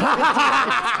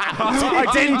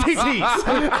 Identities.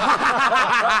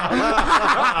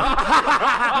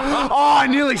 I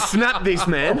nearly snapped this,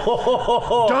 man.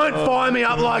 Don't fire me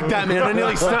up like that, man. I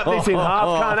nearly snapped this in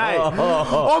half, can't I?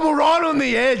 I'm right on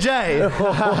the edge, eh?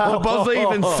 Bosley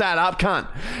even sat up, cunt.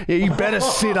 Yeah, you better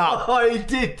sit up. Oh, he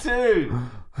did too.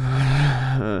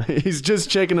 He's just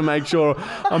checking to make sure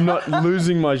I'm not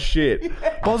losing my shit.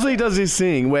 Bosley does this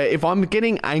thing where if I'm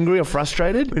getting angry or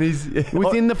frustrated,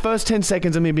 within the first 10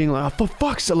 seconds of me being like, oh, for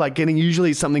fuck's sake, getting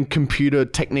usually something computer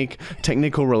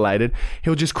technical related,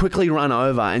 he'll just quickly run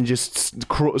over and just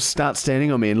start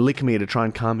standing on me and lick me to try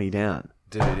and calm me down.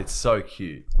 Dude, it's so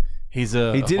cute. He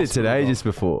did it today just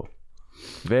before.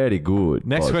 Very good.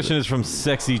 Next question is from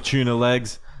Sexy Tuna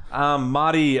Legs.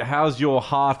 Marty, how's your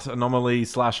heart anomaly /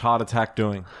 heart attack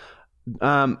doing?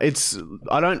 I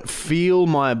don't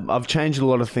feel I've changed a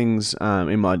lot of things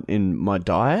in my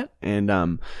diet, and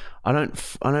I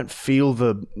don't feel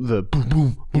the boom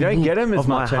boom. You don't get them as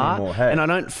much anymore, hey? And I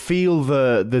don't feel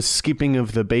the skipping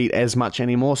of the beat as much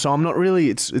anymore. So I'm not really.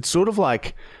 It's sort of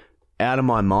like out of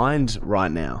my mind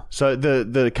right now. So I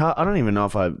don't even know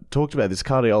if I talked about this.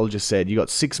 Cardiologist said you got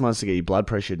 6 months to get your blood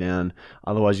pressure down,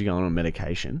 otherwise you're going on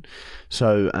medication.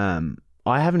 So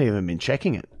I haven't even been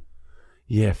checking it.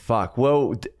 Yeah, fuck.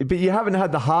 Well, but you haven't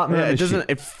had the heart murmur. It doesn't.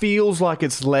 It feels like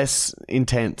it's less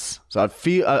intense. So I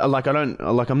feel like I'm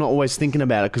not always thinking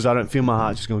about it because I don't feel my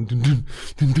heart just going. Dun, dun,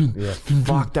 dun, dun, Yeah, dun,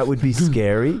 fuck, that would be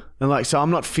scary. And so I'm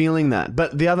not feeling that.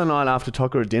 But the other night after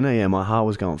Tocker at dinner, my heart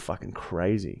was going fucking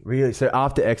crazy. Really? So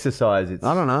after exercise, it's...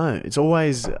 I don't know. It's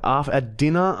always at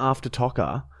dinner after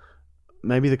Tocker.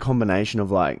 Maybe the combination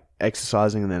of like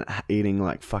exercising and then eating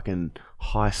like fucking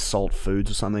high salt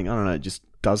foods or something. I don't know. It just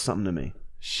does something to me.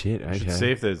 Shit, okay. You should see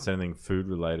if there's anything food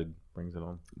related brings it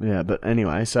on. Yeah, but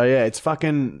anyway, so yeah, it's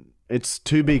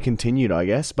to be continued, I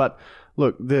guess. But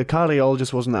look, the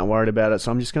cardiologist wasn't that worried about it,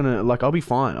 so I'm just gonna I'll be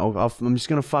fine. I'm just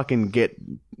gonna fucking get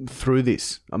through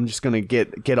this. I'm just gonna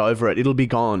get over it. It'll be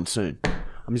gone soon.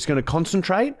 I'm just gonna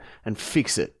concentrate and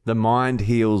fix it. The mind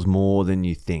heals more than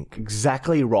you think.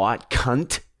 Exactly right,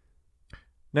 cunt.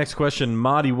 Next question,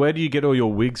 Marty, where do you get all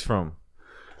your wigs from?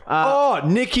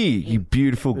 Nikki, you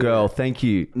beautiful girl. Thank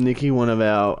you. Nikki, one of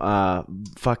our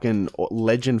fucking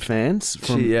legend fans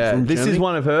from This Germany. is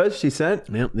one of hers she sent.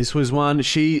 Yeah, this was one.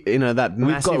 She, that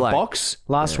massive box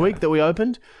last week that we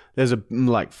opened. There's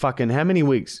fucking how many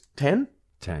wigs? 10?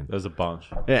 10. There's a bunch.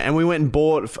 Yeah, and we went and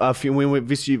bought a few. We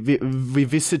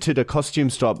visited a costume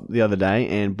shop the other day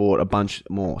and bought a bunch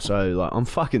more. So I'm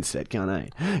fucking set,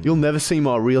 cunt. You'll never see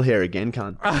my real hair again,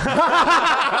 cunt.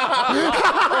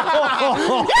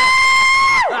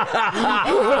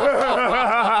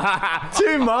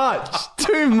 Too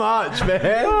much,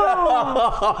 man.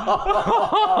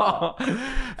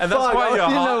 And that's why your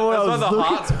I'm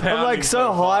heart's pounding. I'm like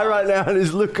so high right now and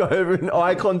just look over in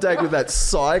eye contact with that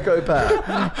psychopath.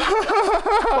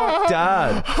 Fuck,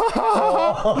 Dad.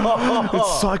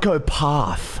 It's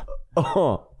psychopath.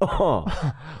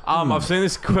 I've seen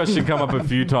this question come up a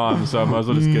few times, so I might as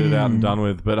well just get it out and done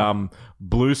with. But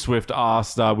Blue Swift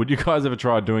asked, would you guys ever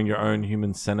try doing your own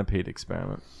human centipede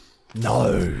experiment?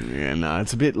 No. Yeah, no,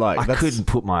 it's a bit like I couldn't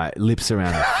put my lips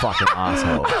around a fucking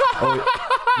asshole.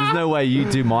 There's no way you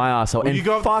do my asshole. And you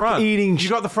got fuck the front. eating. You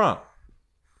got the front.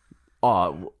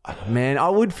 Oh, man, I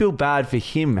would feel bad for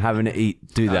him having to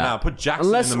do that. No, put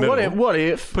Jackson in the middle. What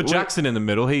if Put Jackson in the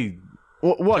middle.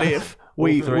 What if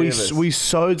we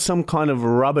sewed some kind of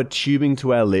rubber tubing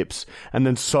to our lips and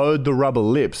then sewed the rubber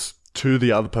lips to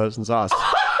the other person's ass?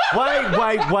 Wait.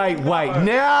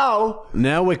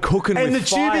 Now we're cooking and with the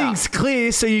fire. tubing's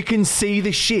clear so you can see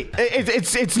the shit.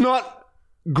 It's not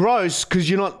gross because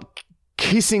you're not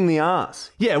kissing the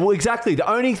ass. Yeah, well, exactly. The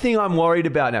only thing I'm worried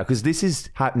about now, because this is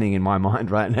happening in my mind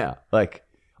right now, like,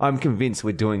 I'm convinced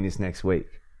we're doing this next week.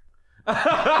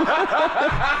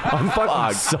 I'm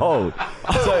fucking sold.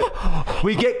 So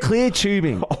we get clear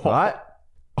tubing, right?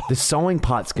 The sewing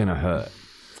part's going to hurt.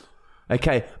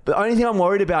 Okay, but the only thing I'm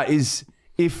worried about is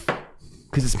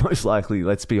because it's most likely,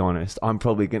 let's be honest, I'm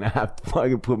probably going to have to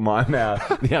fucking put my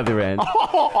mouth at the other end.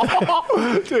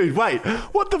 Dude, wait.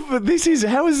 What the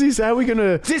how is this? How are we going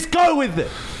to... Just go with it.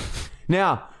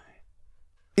 Now,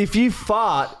 if you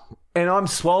fart and I'm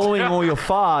swallowing all your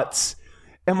farts,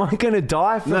 am I going to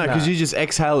die from that? No, because you just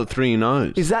exhale it through your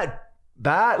nose. Is that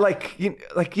bad? You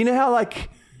know how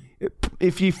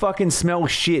if you fucking smell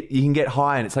shit, you can get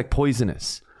high and it's like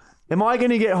poisonous. Am I going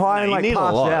to get high and need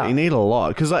pass a lot. out? You need a lot.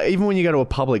 Because even when you go to a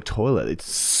public toilet, it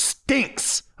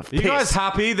stinks of Are you piss. guys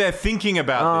happy? They're thinking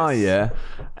about this. Oh, yeah.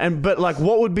 But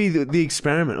what would be the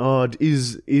experiment?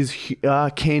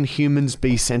 Can humans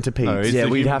be centipedes? No, Is Yeah, the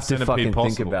we'd human have to centipede fucking think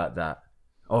possible? about that.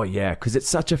 Oh, yeah, because it's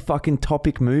such a fucking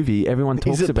topic movie. Everyone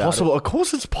talks Is it about possible? Of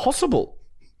course it's possible.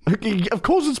 Of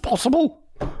course it's possible.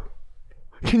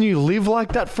 Can you live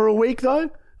like that for a week, though?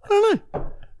 I don't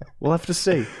know. We'll have to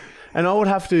see. And I would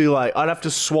have to I'd have to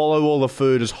swallow all the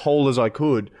food as whole as I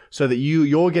could so that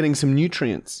you're getting some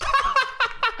nutrients.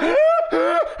 And,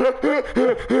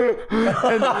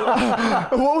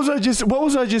 what was I just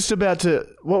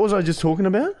talking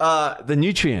about? The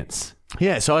nutrients.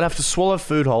 Yeah, so I'd have to swallow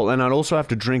food whole and I'd also have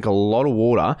to drink a lot of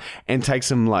water and take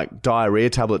some diarrhea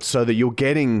tablets so that you're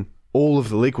getting all of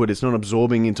the liquid. It's not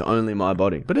absorbing into only my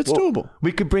body. But it's doable.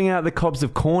 We could bring out the cobs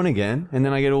of corn again, and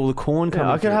then I get all the corn coming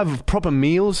I could through. have proper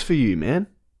meals for you, man.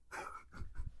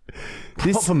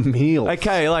 Proper meals.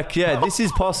 Okay, this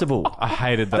is possible. I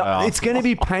hated that. It's going to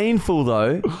be painful,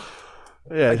 though.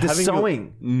 Yeah, The having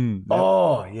sewing.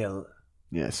 Oh, yeah.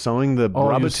 Yeah, sewing the Oh,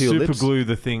 rubber you to your super lips. glue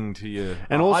the thing to your...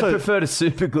 And I also, prefer to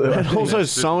super glue. and also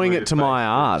sewing it to my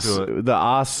ass. The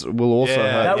ass will also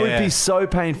Yeah. hurt. That would Yeah. be so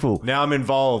painful. Now I'm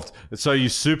involved. So you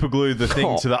super glue the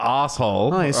thing to the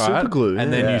asshole. Oh, yeah, super glue,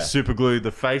 And yeah. then you super glue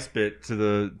the face bit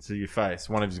to your face.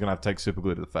 One of you's going to have to take super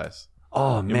glue to the face.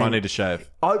 Oh, You might man. need to shave.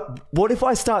 What if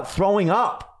I start throwing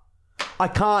up? I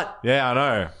can't. Yeah, I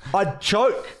know. I'd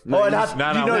choke. I'd have,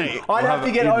 mate. I'd have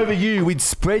to get over you. We'd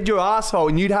spread your asshole,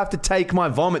 and you'd have to take my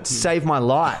vomit to save my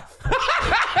life.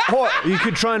 Or you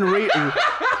could try and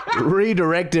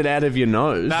redirect it out of your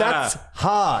nose. That's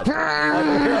hard.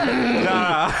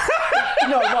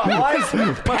 No, my eyes.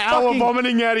 My Power fucking-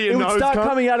 vomiting out of your It would nose. start cunt.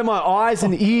 coming out of my eyes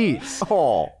and ears.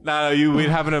 Oh. We'd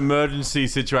have an emergency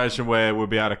situation where we'd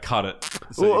be able to cut it.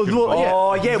 So Well, you can well, vomit. yeah.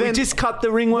 Oh, yeah, we Then- just cut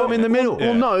the ringworm in the middle.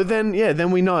 Well, no,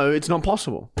 then we know it's not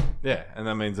possible. Yeah, and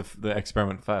that means the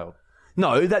experiment failed.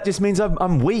 No, that just means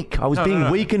I'm weak. I was being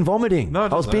no. weak and vomiting. No,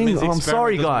 it I was doesn't. It being. means the I'm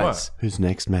sorry, experiment guys. doesn't Who's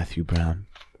next, Matthew Brown?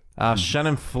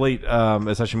 Shannon Fleet,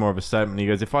 it's actually more of a statement. He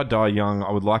goes, if I die young,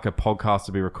 I would like a podcast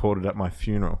to be recorded at my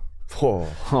funeral. Oh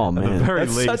At the man. very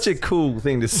That's least, such a cool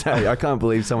thing to say. I can't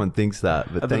believe someone thinks that.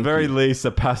 But at the thank very you. least,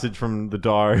 a passage from the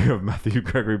diary of Matthew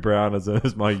Gregory Brown as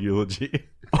my eulogy.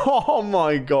 Oh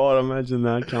my god! Imagine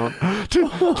that, cunt.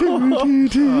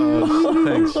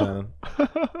 Thanks,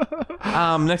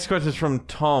 Shannon. Next question is from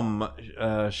Tom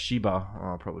Shiba. Oh,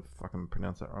 I'll probably fucking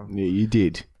pronounce that wrong. Yeah, you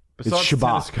did. Besides it's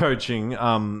tennis Shabbat. coaching,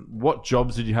 what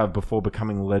jobs did you have before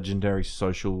becoming legendary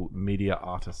social media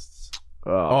artists?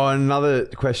 Oh, another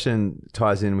question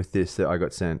ties in with this that I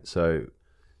got sent. So,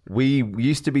 we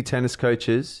used to be tennis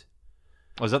coaches.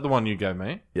 Oh, is that the one you gave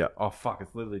me? Yeah. Oh, fuck.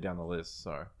 It's literally down the list.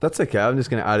 Sorry. That's okay. I'm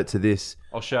just going to add it to this.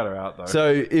 I'll shout her out, though.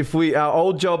 So, if our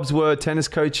old jobs were tennis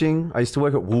coaching, I used to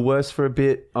work at Woolworths for a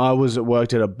bit. I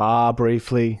worked at a bar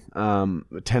briefly,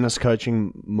 tennis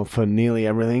coaching for nearly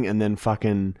everything, and then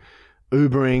fucking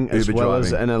Ubering as Uber well as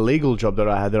driving. an illegal job that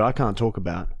I had that I can't talk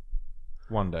about.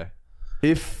 One day.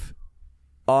 If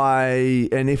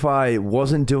I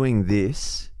wasn't doing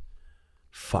this,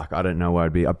 fuck, I don't know where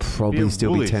I'd be. I'd probably Be at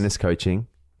still Woolies. be tennis coaching.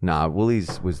 Nah,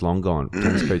 Woolies was long gone.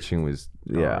 Tennis coaching was,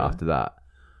 after that.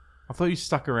 I thought you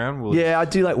stuck around. Will Yeah, I'd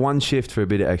do like one shift for a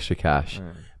bit of extra cash.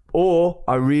 Or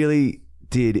I really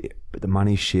did, but the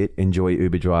money shit, enjoy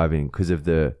Uber driving because of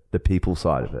the people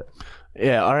side of it.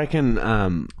 Yeah, I reckon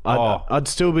I'd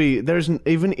still be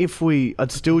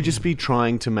I'd still just be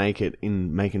trying to make it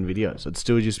in making videos. I'd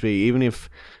still just be, even if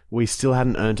we still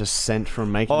hadn't earned a cent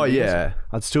from making videos, yeah.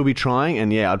 I'd still be trying,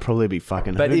 and yeah, I'd probably be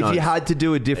fucking. But who if knows? you had to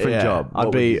do a different job, I'd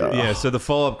what be. would you do? Yeah, so the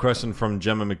follow-up question from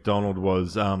Gemma McDonald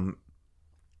was,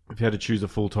 if you had to choose a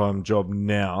full-time job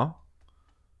now,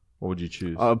 what would you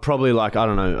choose? Probably like, I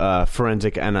don't know,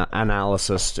 forensic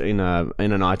analyst in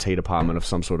an IT department of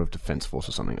some sort of defense force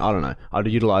or something. I don't know. I'd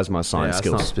utilize my Yeah, science that's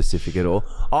not skills. specific at all.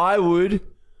 I would.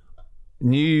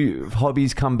 New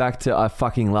hobbies come back to. I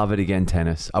fucking love it again.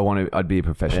 Tennis. I'd be a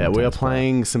professional. Yeah, we are tennis player.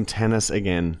 playing some tennis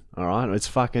again. All right, it's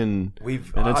fucking. and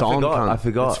it's I on. forgot. cunt. I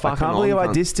forgot. It's I fucking can't believe on, I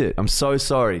cunt. dissed it. I'm so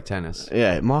sorry, tennis.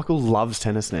 Yeah, Michael loves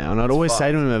tennis now, and I'd always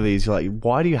say to him over these, like,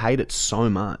 why do you hate it so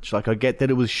much? Like, I get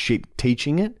that it was shit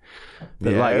teaching it,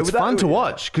 but Yeah, like, it's that- fun to yeah.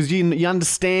 watch because you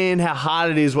understand how hard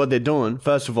it is what they're doing.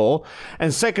 First of all,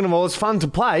 and second of all, it's fun to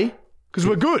play because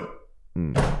we're good.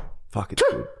 Fuck, it's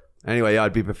good. Anyway, yeah,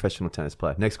 I'd be a professional tennis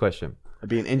player. Next question. I'd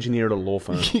be an engineer at a law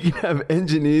firm. You can have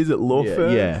engineers at law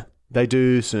firms. Yeah, they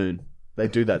do soon. They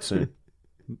do that soon.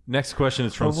 Next question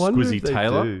is from I wonder Squizzy if they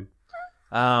Taylor. do.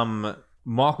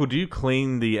 Michael, do you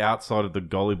clean the outside of the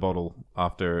golly bottle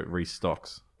after it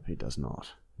restocks? He does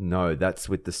not. No, that's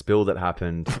with the spill that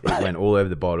happened. It went all over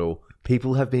the bottle.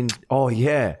 People have been. Oh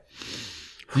yeah,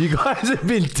 you guys have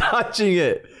been touching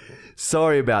it.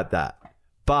 Sorry about that,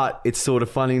 but it's sort of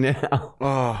funny now.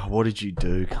 Oh, what did you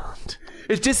do, cunt?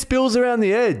 It just spills around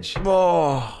the edge.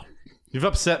 Oh, You've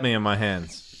upset me in my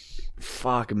hands.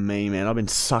 fuck me, man. I've been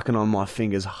sucking on my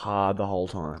fingers hard the whole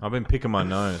time. I've been picking my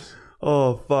nose.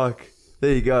 Oh fuck!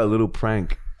 There you go, a little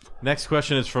prank. Next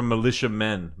question is from Militia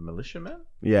Men. Militia Men?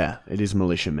 Yeah, it is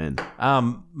militia men.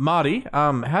 Marty,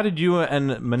 how did you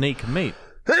and Monique meet?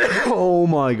 Oh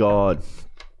my god.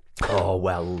 Oh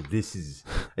well, this is.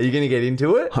 Are you going to get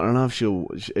into it? I don't know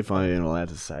if I'm allowed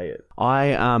to say it.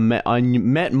 I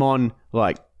met Mon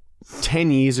like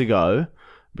 10 years ago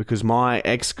because my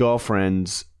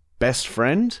ex-girlfriend's best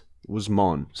friend was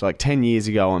Mon. So like 10 years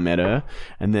ago I met her,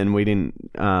 and then we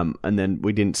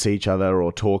didn't see each other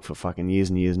or talk for fucking years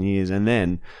and years and years. And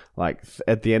then like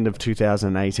at the end of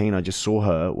 2018 I just saw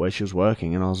her where she was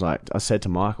working, and I said to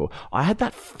Michael, I had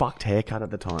that fucked haircut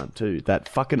at the time too. That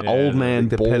fucking old man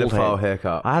the bald pedophile head.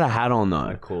 haircut. I had a hat on though.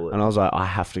 I call it. And I was like, I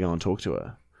have to go and talk to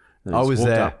her. And I just was walked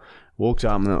there. up. Walked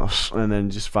up and then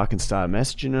just fucking started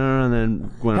messaging her, and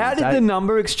then went on How a did date. the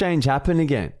number exchange happen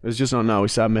again? It was just we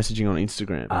started messaging on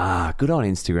Instagram. Ah, good on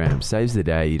Instagram. Saves the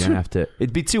day. You don't have to.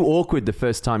 It'd be too awkward the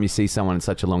first time you see someone in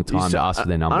such a long time to ask for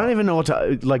their number. I don't even know what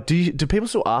to like. Do people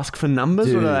still ask for numbers,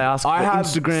 or do they ask for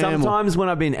Instagram? Sometimes when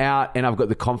I've been out and I've got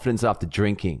the confidence after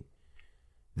drinking,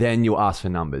 then you'll ask for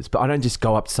numbers. But I don't just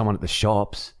go up to someone at the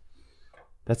shops.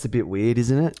 That's a bit weird,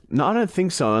 isn't it? No, I don't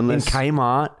think so. Unless In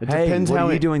Kmart. It Hey, depends what how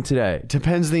are you it- doing today? it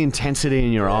depends the intensity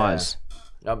in your eyes.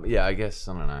 Yeah, I guess.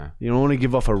 I don't know. You don't want to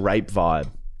give off a rape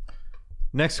vibe.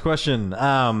 Next question.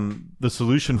 The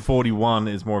Solution 41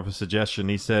 is more of a suggestion.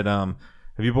 He said, have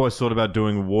you boys thought about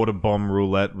doing water bomb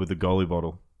roulette with the goalie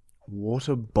bottle?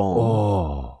 Water bomb.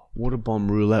 Oh. Water bomb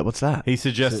roulette. What's that? He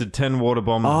suggested 10 water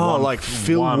bombs. Oh, one- like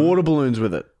fill one- water balloons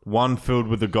with it. One filled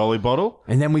with the goalie bottle.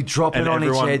 And then we drop And it on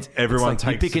everyone- each head. everyone It's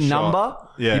like takes you pick a a shot. number.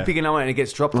 Yeah. You pick a number and it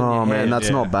gets dropped on Oh your man, head. that's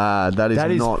yeah. not bad. That is not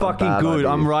not a fucking bad good. idea.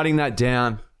 I'm writing that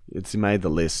down. It's made the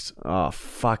list. Oh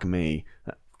fuck me.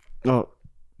 Oh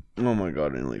my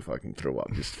god, I nearly fucking threw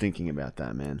up just thinking about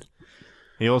that, man.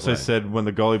 He also said when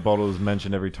the goalie bottle is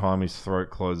mentioned every time his throat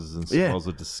closes and Yeah. smells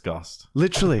of disgust.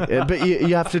 Literally, but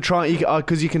you have to try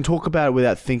because you can talk about it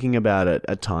without thinking about it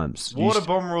at times. You Water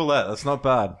bomb roulette. That's not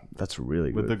bad that's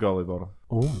really with good. the goalie bottle.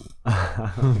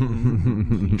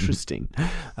 Interesting.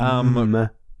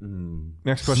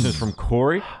 Next question is from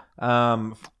Corey.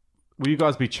 Will you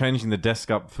guys be changing the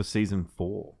desk up for season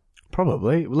 4?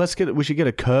 Probably. We should get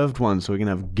a curved one so we can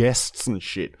have guests and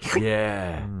shit.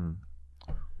 Yeah.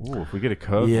 Ooh, if we get a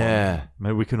curved Yeah. one,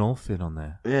 maybe we can all fit on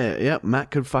there. Yeah. Matt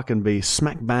could fucking be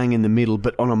smack bang in the middle,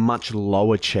 but on a much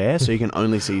lower chair, so you can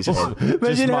only see his head.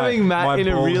 Imagine having Matt in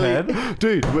a bald really. head.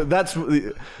 Dude,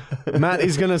 Matt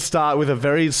is gonna start with a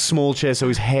very small chair, so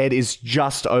his head is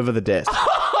just over the desk.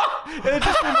 It'd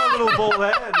just be my little bald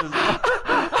head.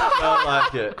 I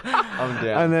like it. I'm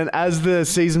down. And then as the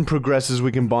season progresses,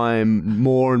 we can buy him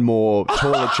more and more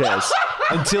taller chairs.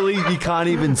 Until you can't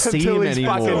even see Until him he's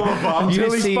anymore. fucking, You until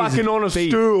just he's see his fucking on a feet.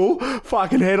 stool,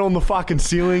 fucking head on the fucking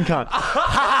ceiling, cunt.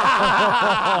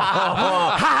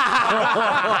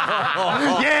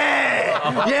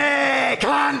 yeah,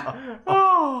 cunt.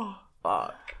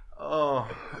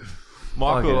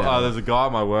 Michael, hell. there's a guy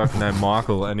at my work named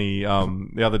Michael, and he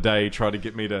the other day he tried to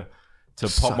get me to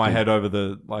pop my head over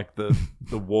the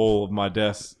wall of my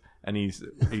desk, and he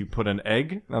put an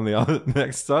egg on the other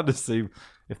next side to see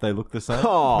if they look the same.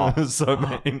 Oh. It was so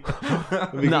mean.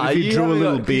 No, If you drew a haven't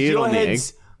little got- beard your on the egg.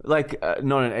 head's like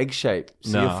not an egg shape,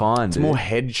 so No. you're fine. It's dude. more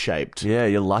head shaped. Yeah,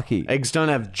 you're lucky. Eggs don't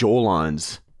have jaw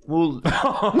lines. Well,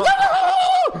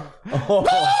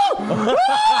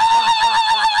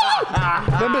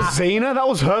 Remember Xena? That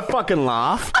was her fucking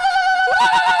laugh.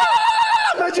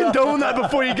 Imagine doing that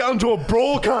before you go into a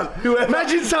brawl, cunt.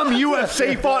 Imagine some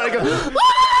UFC fighter goes,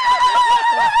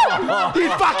 you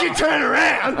fucking turn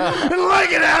around and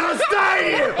leg it out of the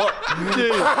stadium.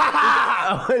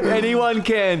 if anyone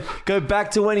can go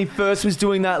back to when he first was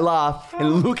doing that laugh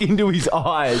and look into his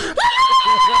eyes.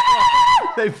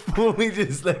 They fucking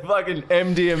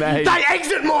MDMA. They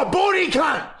exit my body,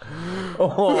 cunt.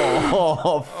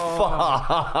 Oh,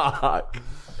 fuck.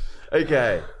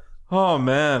 Okay. Oh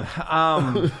man,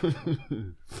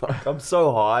 Fuck, I'm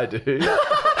so high, dude.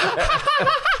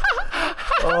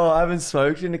 I haven't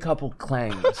smoked in a couple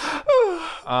clangs.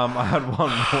 I had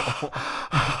one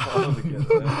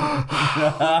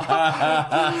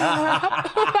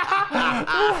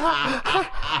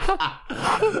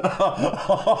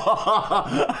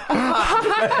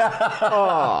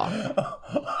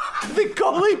The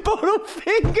goalie bottle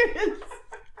fingers.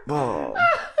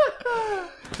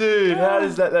 Dude, how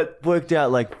does that worked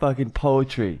out like fucking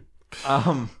poetry?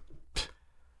 more.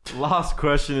 Last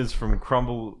question is from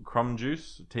Crumb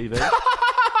Juice TV.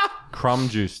 Crumb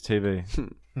Juice TV.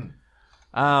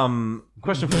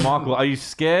 Question for Michael: are you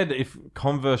scared if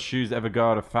Converse shoes ever go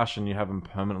out of fashion, you have them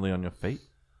permanently on your feet?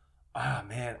 Oh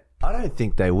man, I don't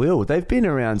think they will. They've been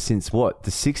around since what,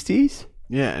 the 60s?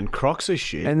 Yeah, and Crocs are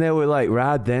shit. And they were like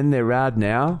rad then, they're rad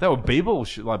now. They were b-ball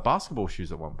like basketball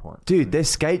shoes at one point. Dude, they're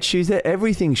skate shoes, they're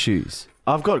everything shoes.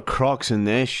 I've got Crocs in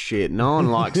their shit. No one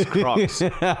likes Crocs.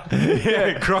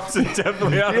 Yeah, Crocs are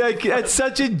definitely out. Yeah, it's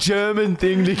such a German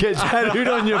thing to get tattooed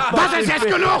on your fucking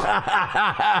feet.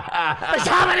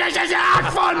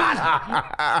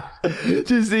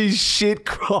 Just these shit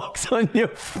Crocs on your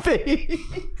feet.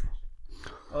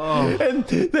 Oh. And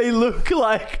they look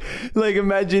like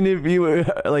imagine if you were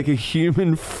like a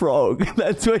human frog.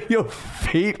 That's what your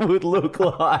feet would look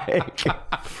like.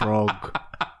 Frog.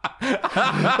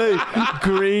 Like,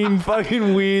 green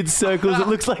fucking weird circles. It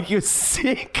looks like you're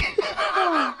sick.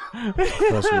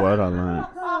 First word I learned.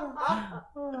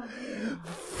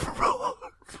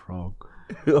 Frog.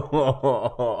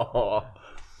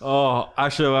 Oh,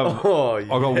 actually, I've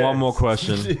got one more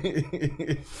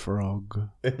question. Frog.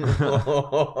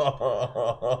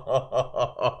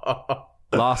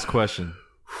 Last question.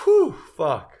 Whew,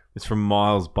 fuck. It's from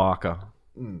Miles Barker.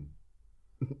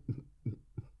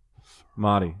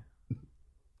 Marty,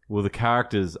 will the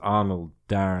characters Arnold,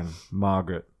 Darren,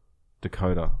 Margaret,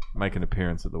 Dakota make an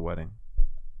appearance at the wedding?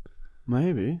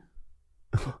 Maybe.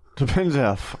 Depends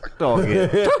how fucked I'll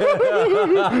get.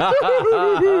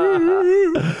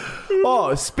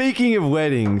 Oh, speaking of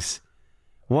weddings,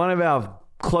 one of our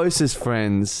closest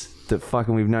friends that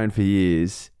fucking we've known for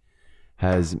years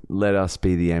has let us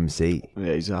be the MC.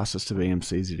 Yeah, he's asked us to be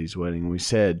MCs at his wedding. We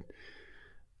said...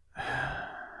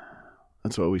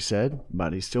 That's what we said,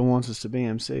 but he still wants us to be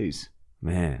MCs.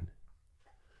 Man.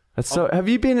 That's so... Have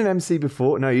you been an MC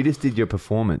before? No, you just did your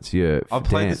performance. I've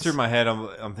played this through my head.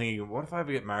 I'm thinking, what if I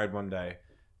ever get married one day?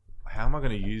 How am I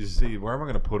going to use these? Where am I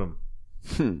going to put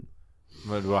them?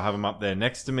 Do I have them up there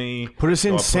next to me? Put us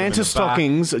in Santa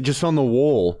stockings just on the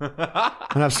wall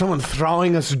and have someone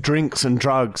throwing us drinks and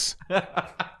drugs.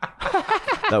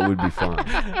 That would be fun.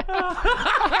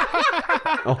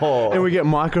 Oh. And we get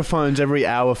microphones every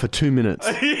hour for 2 minutes.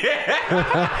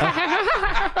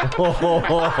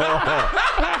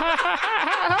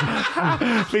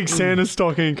 Big Santa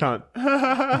stocking cunt.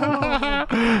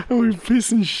 And we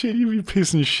piss and shit. You be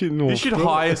pissing shit and all. You should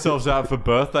hire yourselves out for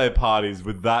birthday parties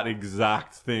with that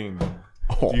exact thing.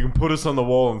 Oh. You can put us on the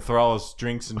wall and throw us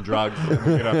drinks and drugs and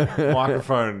we get a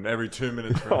microphone every 2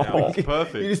 minutes for an hour. It's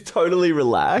perfect. You just totally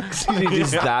relax. You're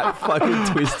just that fucking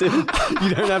twisted. You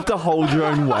don't have to hold your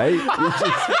own weight. You're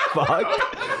just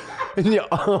fucked. And you're,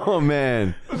 oh,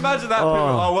 man. Imagine that.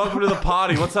 People, welcome to the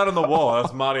party. What's that on the wall?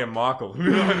 That's Marty and Michael.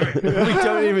 You know what I mean? We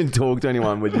don't even talk to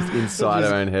anyone. We're just inside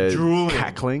our own head. Drooling.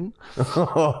 Cackling.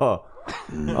 Oh,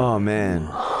 man.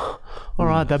 All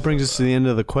right, that brings us to the end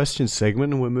of the question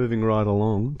segment, and we're moving right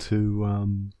along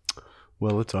to,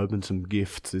 well, let's open some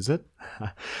gifts, is it?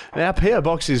 Our PO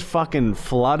box is fucking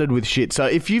flooded with shit. So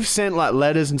if you've sent like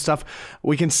letters and stuff,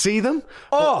 we can see them.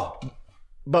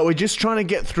 But we're just trying to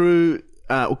get through...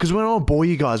 Because we don't want to bore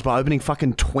you guys by opening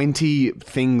fucking 20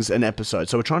 things an episode.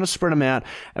 So we're trying to spread them out,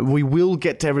 and we will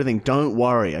get to everything. Don't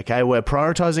worry, okay? We're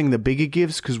prioritizing the bigger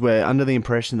gifts because we're under the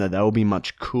impression that they will be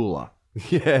much cooler.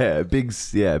 Yeah,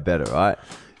 better, right?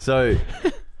 So,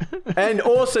 and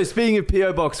also, speaking of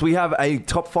P.O. Box, we have a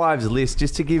top fives list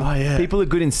just to give people a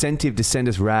good incentive to send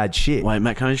us rad shit. Wait,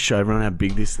 Matt, can I just show everyone how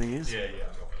big this thing is? Yeah.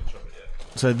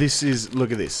 So this is,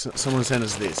 look at this. Someone sent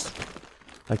us this.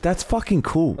 Like, that's fucking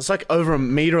cool. It's like over a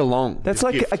meter long. That's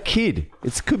like a kid.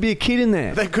 It could be a kid in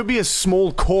there. That could be a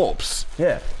small corpse.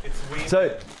 Yeah. It's weird.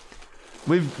 So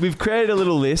we've created a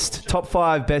little list, top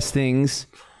 5 best things,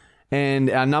 and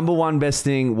our number 1 best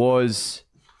thing was,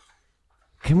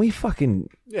 can we fucking...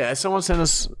 Yeah, someone sent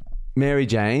us... Mary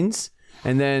Jane's.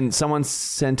 And then someone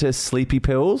sent us sleepy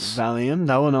pills. Valium.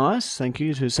 They were nice. Thank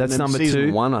you. That's number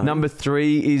 2. Number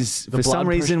 3 is, for some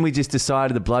reason, we just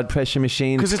decided the blood pressure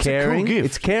machine. Because it's caring. A cool gift.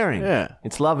 It's caring. Yeah.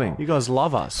 It's loving. You guys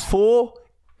love us. 4,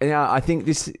 I think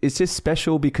it's just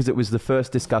special because it was the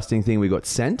first disgusting thing we got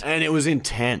sent. And it was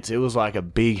intense. It was like a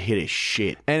big hit of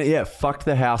shit. And it fucked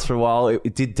the house for a while.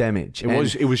 It did damage. It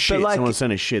was shit. Someone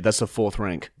sent us shit. That's the 4th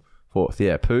rank. 4th,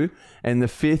 yeah, poo. And the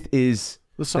 5th is...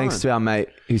 Thanks to our mate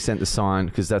who sent the sign,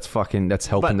 because that's helping the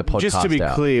podcast out. Just to be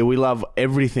clear, we love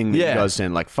everything that you guys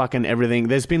send, like fucking everything.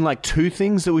 There's been like 2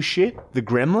 things that were shit. The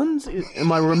Gremlins,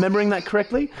 am I remembering that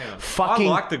correctly? I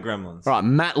like the Gremlins. Right,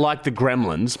 Matt liked the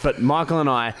Gremlins, but Michael and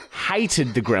I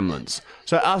hated the Gremlins.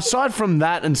 So aside from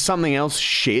that and something else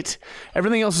shit,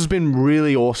 everything else has been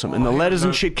really awesome. And the letters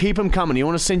and shit, keep them coming. You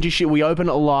want to send your shit, we open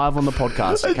it live on the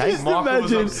podcast, okay?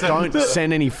 Don't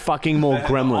send any fucking more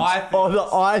Gremlins. The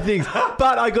eye things.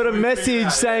 But I got a message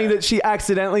saying that she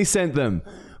accidentally sent them.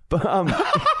 But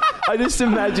I just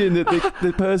imagine that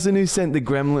the person who sent the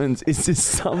gremlins is just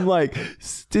some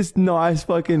just nice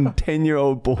fucking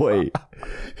 10-year-old boy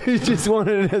who just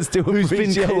wanted us to Who's been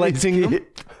appreciate collecting his them?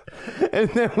 gift. And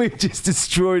then we've just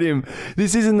destroyed him.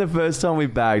 This isn't the first time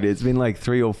we've bagged it. It's been like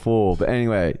 3 or 4. But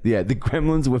anyway, yeah, the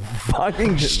gremlins were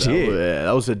fucking shit.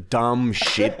 That was a dumb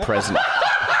shit present.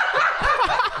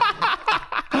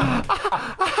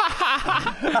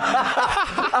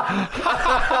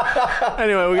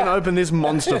 Anyway, we're going to open this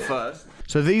monster first.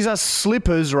 So these are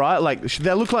slippers, right? Like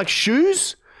they look like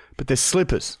shoes, but they're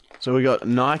slippers. So we got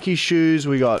Nike shoes.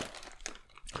 We got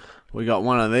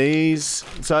one of these.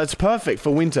 So it's perfect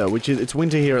for winter, it's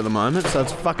winter here at the moment. So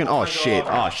it's fucking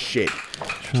shit.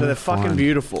 So they're fucking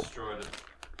beautiful.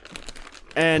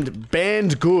 And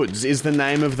Banned Goods is the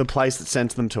name of the place that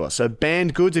sent them to us. So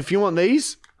Banned Goods, if you want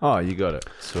these, Oh, you got it.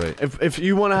 Sweet. if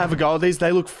you want to have a go at these,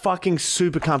 they look fucking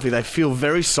super comfy. They feel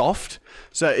very soft.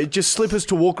 So it just slippers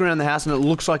to walk around the house and it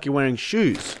looks like you're wearing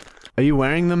shoes. Are you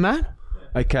wearing them, Matt?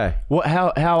 Okay. What? How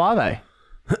are they?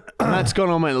 Matt's got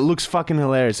on, mate. It looks fucking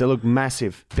hilarious. They look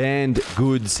massive. Banned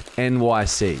Goods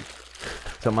NYC.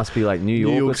 So it must be like New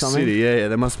York, New York or something? City, yeah.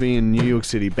 They must be in New York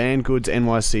City. Banned Goods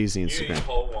NYC is the Instagram.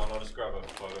 Hold one. I'll just grab a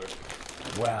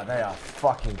photo. Wow, they are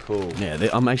fucking cool. Yeah,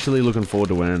 I'm actually looking forward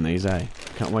to wearing these, eh?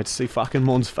 Can't wait to see fucking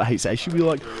Mon's face. Eh? She'll be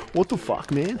like, what the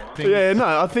fuck, man? Yeah, no,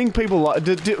 I think people like...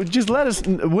 just let us...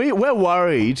 We're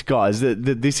worried, guys,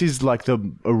 that this is like a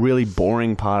really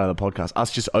boring part of the podcast.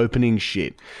 Us just opening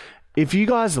shit. If you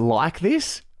guys like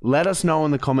this... Let us know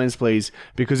in the comments, please,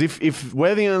 because if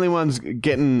we're the only ones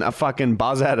getting a fucking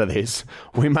buzz out of this,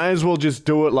 we may as well just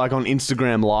do it like on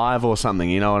Instagram Live or something,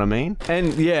 you know what I mean?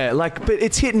 And yeah, but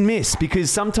it's hit and miss because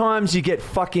sometimes you get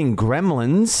fucking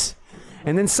gremlins,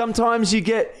 and then sometimes you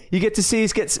get to see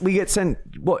we get sent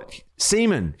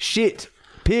semen, shit,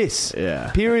 piss,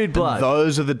 Yeah. period blood,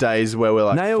 Those are the days where we're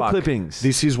like, nail fuck, clippings.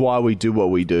 this is why we do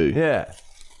what we do. Yeah,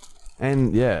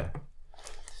 and yeah,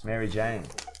 Mary Jane.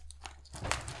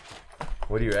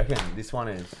 What do you reckon? This one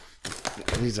is.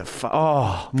 These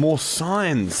are more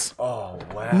signs. Oh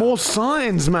wow. More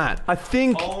signs, Matt. I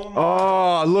think.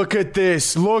 Oh, look at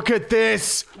this. Look at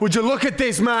this. Would you look at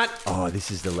this, Matt? Oh,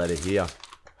 this is the letter here.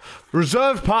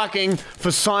 Reserved parking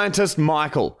for scientist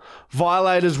Michael.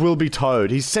 Violators will be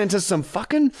towed. He sent us some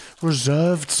fucking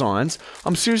reserved signs.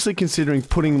 I'm seriously considering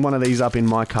putting one of these up in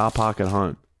my car park at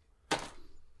home.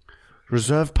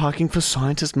 Reserved parking for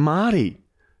scientist Marty.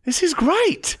 This is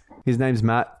great. His name's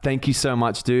Matt. Thank you so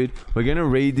much, dude. We're going to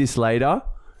read this later,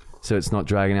 so it's not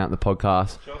dragging out in the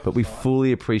podcast, but we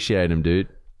fully appreciate him, dude.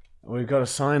 We've got a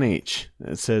sign each.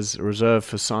 It says reserved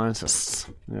for scientists.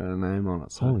 Got a name on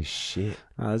it. So. Holy shit.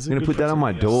 I'm going to put that on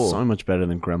my door. So much better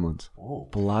than Gremlins.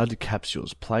 Blood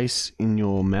capsules. Place in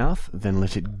your mouth, then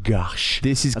let it gush.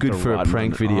 This is at good the for a right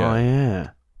prank moment. video. Oh, yeah.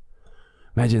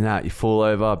 Imagine that. You fall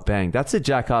over, bang. That's a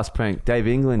jackass prank. Dave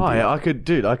England Oh,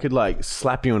 did. yeah. I could like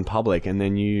slap you in public and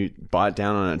then you bite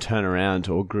down on it and turn around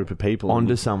to a group of people.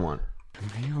 Onto someone.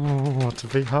 Oh, what do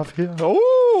we have here?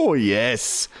 Oh,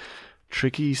 yes.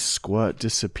 Tricky squirt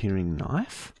disappearing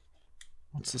knife?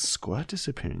 What's a squirt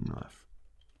disappearing knife?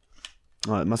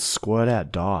 Oh, it must squirt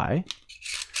out dye.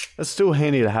 That's still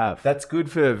handy to have. That's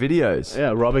good for videos.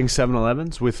 Yeah, robbing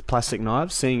 7-Elevens with plastic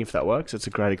knives, seeing if that works. It's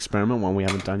a great experiment, one we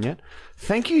haven't done yet.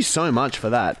 Thank you so much for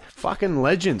that. Fucking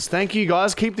legends. Thank you,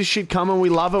 guys. Keep this shit coming. We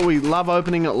love it. We love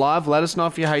opening it live. Let us know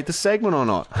if you hate the segment or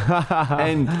not.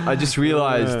 And I just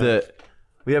realized that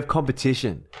we have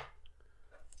competition.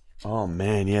 Oh,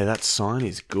 man. Yeah, that sign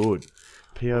is good.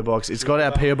 P.O. Box. It's got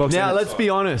our P.O. Box. Now, in it. let's be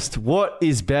honest. What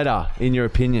is better, in your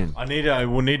opinion?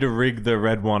 We'll need to rig the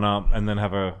red one up and then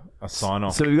have a sign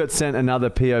off. So we got sent another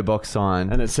P.O. Box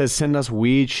sign. And it says send us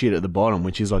weird shit at the bottom,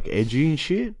 which is like edgy and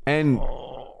shit. And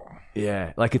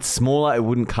yeah, like it's smaller. It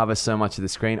wouldn't cover so much of the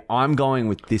screen. I'm going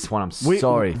with this one. I'm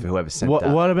sorry for whoever sent that.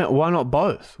 What about, why not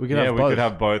both? We could have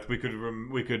both. We could have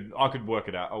both. I could work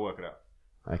it out. I'll work it out.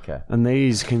 Okay. And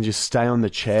these can just stay on the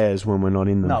chairs when we're not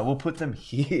in them. No, we'll put them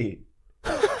here.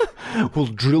 We'll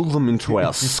drill them into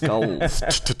our skulls.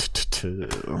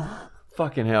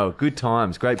 Fucking hell. Good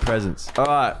times. Great presents. All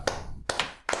right.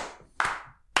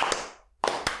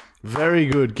 Very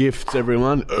good gifts,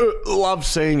 everyone. Love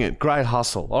seeing it. Great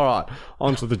hustle. All right,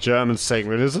 on to the German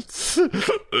segment, is it?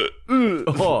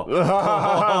 Oh.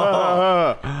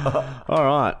 All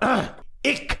right.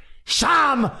 Ich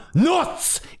scham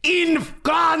nuts in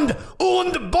Grand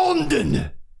und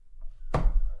Bonden.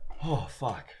 Oh,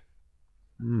 fuck.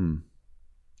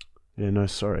 Yeah, no,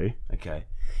 sorry. Okay.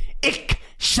 Ich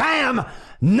scham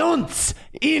nuts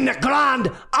in Grand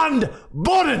und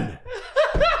Bonden.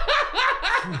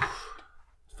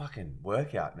 Fucking fucking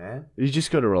workout, man. You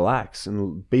just got to relax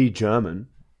and be German,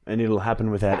 and it'll happen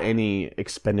without any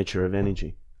expenditure of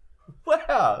energy.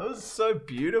 Wow, it was so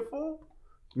beautiful.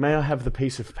 May I have the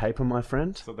piece of paper, my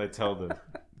friend? That's what they tell the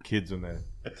kids when they're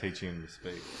teaching them to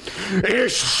speak.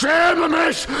 Ich schäme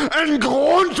mich in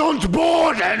Grund und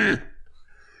Boden.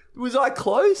 Was I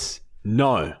close?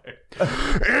 No.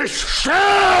 Ich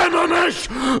schäme mich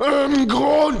in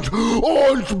Grund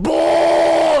und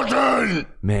Boden.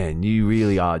 Man, you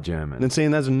really are German. And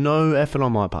seeing there's no effort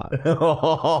on my part.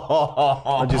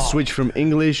 I just switched from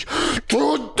English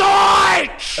to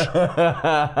Deutsch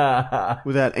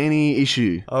without any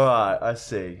issue. All right, I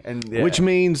see. And Which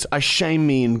means I shame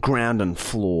me in ground and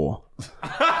floor.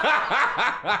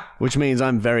 Which means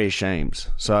I'm very ashamed.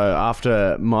 So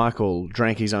after Michael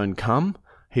drank his own cum,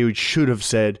 he should have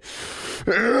said,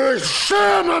 Ich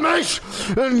schäme mich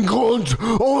in Grund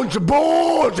und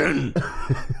Boden.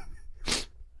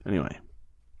 Anyway.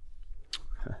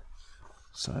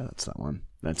 So that's that one.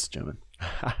 That's German.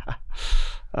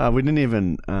 We didn't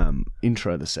even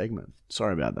intro the segment.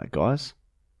 Sorry about that, guys.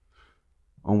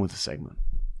 On with the segment.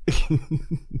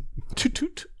 Toot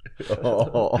toot.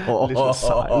 Little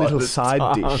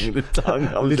side dish. The tongue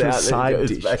comes Little out, side then it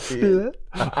dish. goes back in.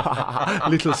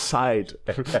 Little side.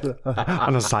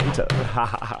 On a Seite.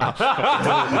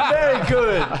 Very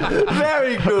good.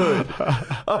 Very good.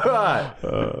 All right.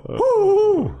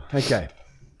 Woo. Okay.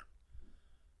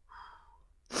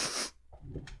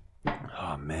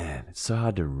 Oh, man. It's so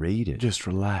hard to read it. Just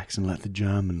relax and let the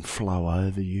German flow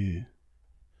over you.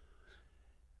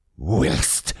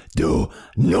 Willst du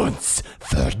uns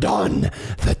verdon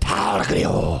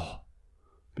Fatalio?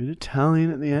 Bit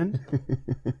Italian at the end.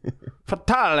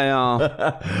 Fatalio.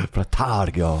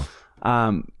 Fatalio.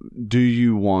 Do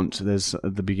you want, there's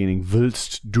at the beginning,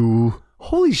 willst du?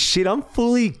 Holy shit, I'm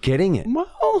fully getting it.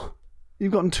 Well,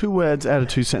 you've gotten 2 words out of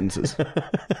 2 sentences. Yeah,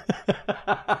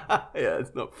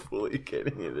 it's not fully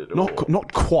getting it at all.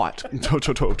 Not quite.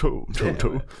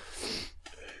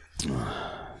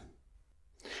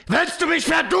 Willst du mich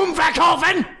für dumm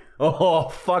verkaufen? Oh,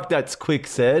 fuck, that's quick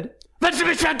said. Willst du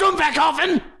mich für dumm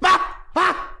verkaufen?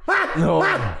 No.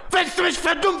 Willst du mich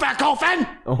für dumm verkaufen?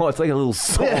 Oh, it's like a little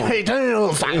song. Hey, do a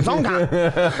little song.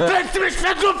 Willst du mich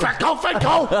für dumm verkaufen?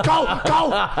 Go.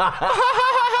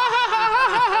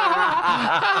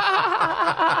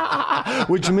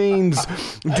 Which means,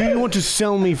 do you want to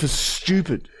sell me for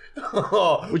stupid?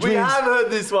 Which we means- have heard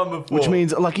this one before. Which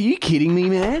means, like, are you kidding me,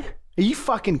 man? Are you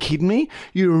fucking kidding me?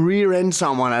 You rear end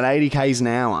someone at 80 k's an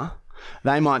hour.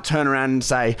 They might turn around and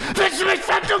say, "Willst du mich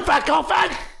für dumm verkaufen?"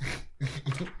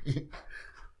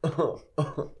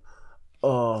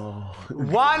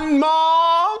 One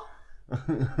more.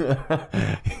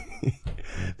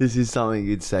 This is something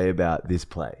you'd say about this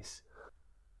place.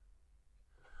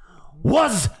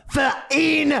 Was für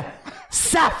ihn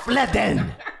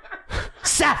Saftladen.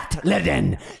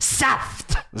 Saftladen.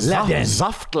 Saftladen.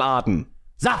 Saftladen.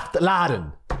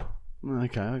 Saftladen.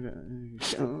 Okay.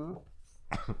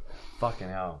 Fucking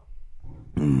hell.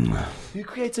 Who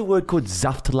creates a word called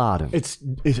Saftladen? It's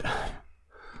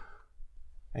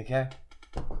Okay.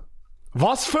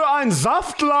 Was für ein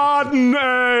Saftladen,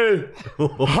 ey!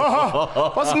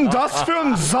 Was ist denn das für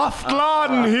ein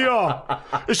Saftladen hier?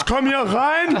 Ich komme hier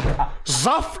rein,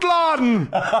 Saftladen!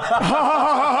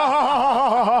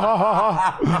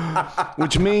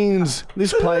 Which means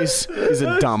this place is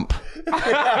a dump.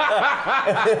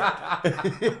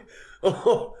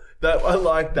 Oh, I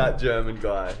like that German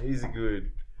guy. He's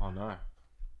good. Oh, no.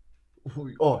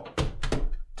 Oh,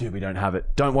 dude, we don't have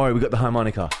it. Don't worry, we got the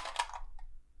harmonica.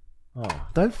 Oh,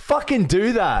 don't fucking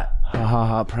do that.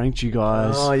 Pranked you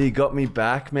guys. Oh, you got me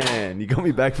back, man. You got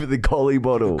me back for the golly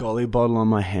bottle. Golly bottle on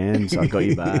my hands, I got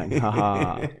you back.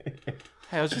 Haha.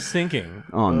 Hey, I was just thinking,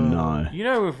 Oh no. you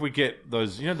know, if we get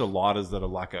those, you know, the lighters that are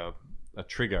like a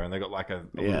trigger and they got like a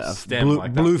little Yeah, stem blue,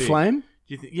 like that blue big. flame?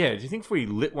 Do you think if we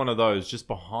lit one of those just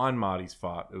behind Marty's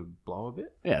fart, it would blow a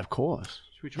bit? Yeah, of course.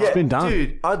 Should we try? It's been done.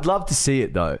 Dude, I'd love to see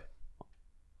it though.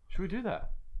 Should we do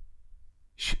that?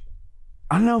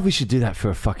 I don't know if we should do that for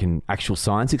a fucking actual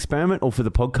science experiment or for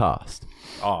the podcast.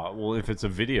 Oh, well, if it's a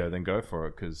video, then go for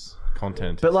it because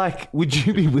content. But like, would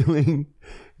you be willing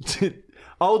to...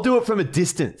 I'll do it from a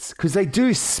distance because they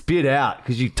do spit out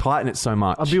because you tighten it so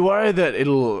much. I'd be worried that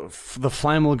the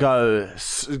flame will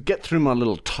get through my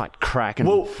little tight crack and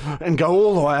go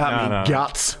all the way up my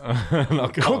guts.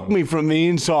 Cook me from the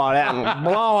inside out and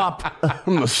blow up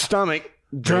from the stomach.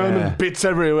 German bits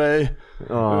everywhere.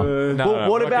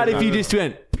 What about if you just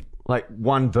went Like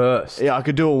one burst. Yeah, I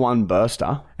could do a one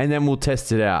burster. And then we'll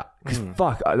test it out. 'Cause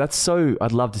fuck, that's so...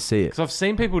 I'd love to see it. So I've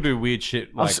seen people do weird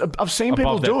shit like I've seen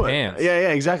people above their do it. pants. Yeah,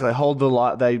 exactly. They hold the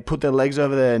light. They put their legs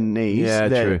over their knees, Yeah,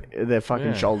 their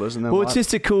fucking shoulders, and then Well, it's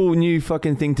just a cool new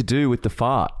fucking thing to do with the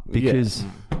fart. Because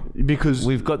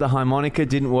we've got the harmonica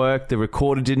didn't work, the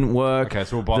recorder didn't work. Okay,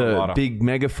 so we'll buy the the lighter. big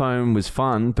megaphone was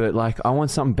fun, but like I want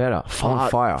something better. I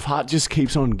want fire. Fart just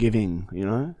keeps on giving. You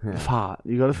know, fart.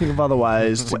 You got to think of other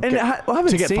ways. To And I haven't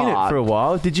to get seen fart. it for a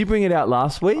while. Did you bring it out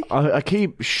last week? I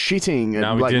keep shitting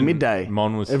No, at we like didn't. midday.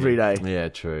 Mon was every here. day. Yeah,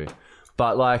 true.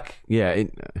 But like, yeah,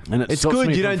 And it it's stops good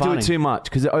me you from don't do it farting. too much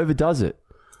because it overdoes it.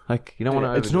 Like you don't want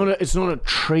to. It's not a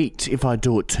treat if I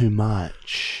do it too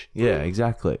much. Yeah,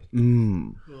 exactly.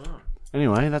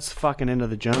 Anyway, that's the fucking end of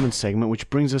the German segment, which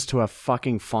brings us to our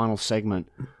fucking final segment.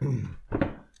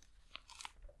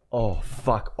 Oh,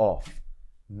 fuck off.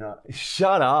 No.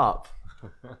 Shut up.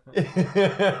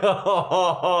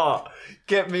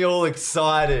 Get me all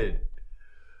excited.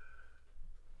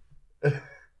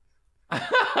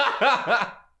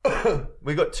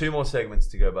 We got 2 more segments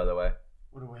to go, by the way.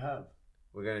 What do we have?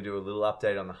 We're going to do a little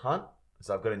update on the hunt.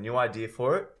 So I've got a new idea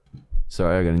for it.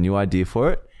 Sorry, I got a new idea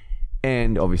for it.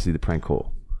 And obviously the prank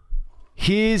call.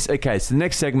 Okay, so the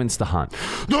next segment's the hunt.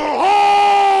 The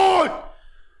hunt!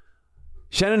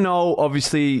 Shannon Knoll,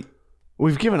 obviously,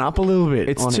 We've given up a little bit.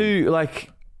 it's on him. too, like...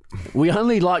 We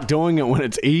only like doing it when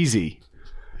it's easy.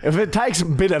 If it takes a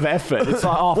bit of effort, it's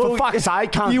like, oh, for fuck's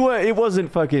sake, can't It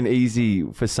wasn't fucking easy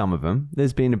for some of them.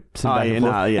 There's been some back and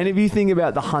forth. And if you think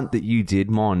about the hunt that you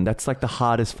did, Mon, that's like the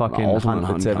hardest fucking ultimate hunt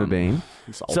that's hunt, ever cunt. been.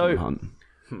 It's the So, ultimate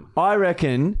hunt. I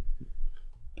reckon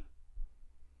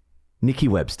Nikki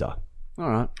Webster. All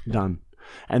right, done.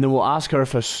 And then we'll ask her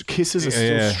if her kisses are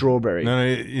still strawberry. No,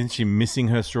 isn't she missing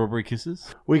her strawberry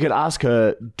kisses? We could ask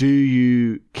her, do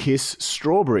you kiss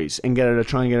strawberries? And get her to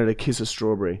try and get her to kiss a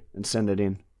strawberry and send it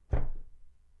in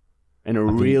a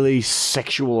really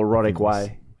sexual, erotic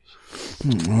way.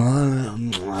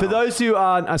 For those who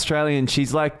aren't Australian,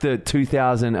 she's like the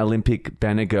 2000 Olympic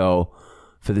banner girl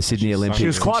for the Sydney Olympics. She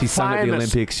was quite She sung at the famous.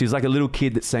 Olympics. She was like a little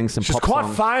kid that sang some She's pop quite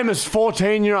songs. famous,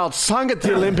 14-year-old, sung at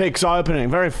the Olympics opening.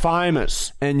 Very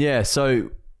famous. And yeah, so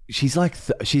she's like,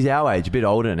 she's our age, a bit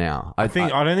older now. I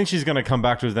don't think she's going to come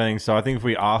back to us anything. So I think if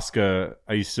we ask her,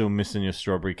 "Are you still missing your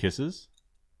strawberry kisses?"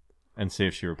 and see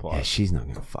if she replies. Yeah, she's not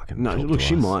going to fucking No, talk look, to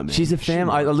she us. might, man. She's a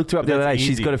family. I looked her up the other day. That's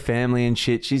She's easy. got a family and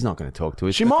shit. She's not going to talk to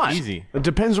us. She might. easy. It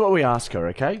depends what we ask her,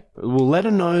 okay? We'll let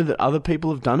her know that other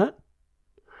people have done it,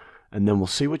 and then we'll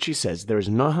see what she says. There is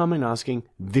no harm in asking,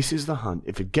 this is the hunt.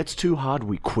 If it gets too hard,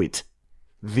 we quit.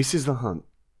 This is the hunt.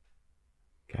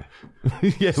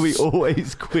 Yeah, we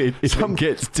always quit if it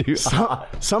gets too hard.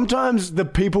 Sometimes the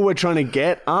people we're trying to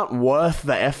get aren't worth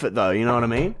the effort, though. You know what I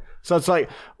mean? So it's like,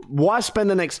 why spend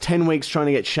the next 10 weeks trying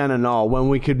to get Shannon Knoll when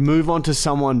we could move on to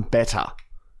someone better?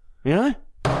 You know?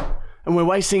 And we're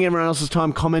wasting everyone else's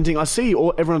time commenting. I see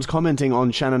everyone's commenting on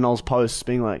Shannon Knoll's posts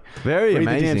being like... Very read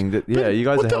the amazing DMs. that, yeah, But you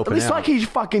guys what are helping It's out. like he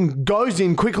fucking goes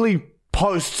in, quickly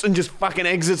posts and just fucking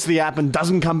exits the app and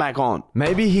doesn't come back on.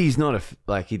 Maybe he's not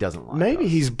he doesn't like Maybe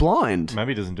us. he's blind.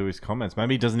 Maybe he doesn't do his comments.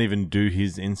 Maybe he doesn't even do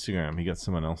his Instagram. He got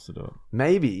someone else to do it.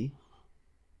 Maybe.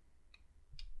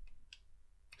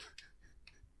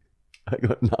 I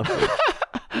got nothing.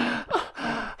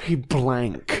 He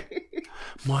blank.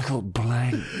 Michael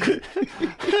blank.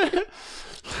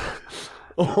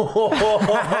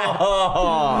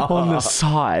 On the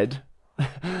side.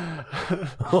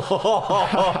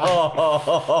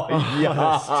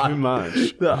 Yes. Too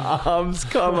much. The arms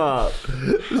come up.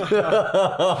 We got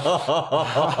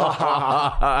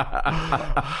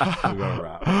a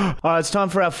wrap. All right, it's time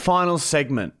for our final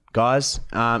segment, guys.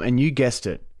 And you guessed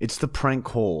it. It's the prank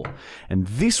call. And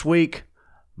this week,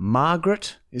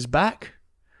 Margaret is back.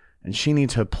 And she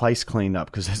needs her place cleaned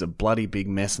up because there's a bloody big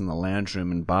mess in the lounge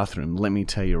room and bathroom. Let me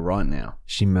tell you right now.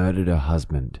 She murdered her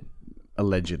husband.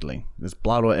 Allegedly. There's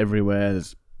blood everywhere.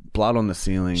 There's blood on the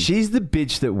ceiling. She's the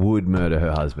bitch that would murder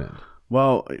her husband.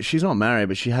 Well, she's not married,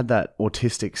 but she had that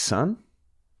autistic son.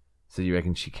 So you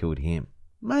reckon she killed him?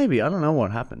 Maybe. I don't know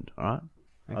what happened, all right?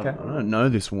 Okay. I don't know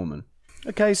this woman.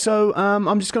 Okay, so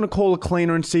I'm just going to call a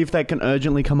cleaner and see if they can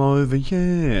urgently come over.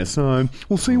 Yeah, so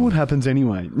we'll see what happens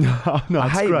anyway. No, I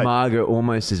it's hate great. Margaret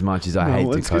almost as much as I hate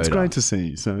Dakota. It's great to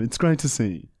see. So it's great to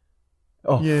see.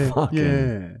 Oh, Yeah, fucking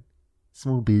yeah.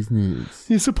 small business.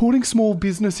 You're supporting small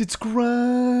business. It's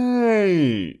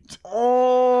great.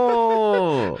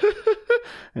 Oh!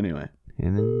 Anyway.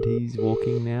 And he's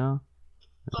walking now.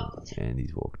 And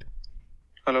he's walked.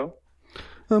 Hello?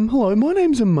 Hello, my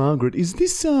name's Margaret. Is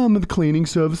this the cleaning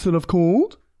service that I've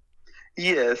called?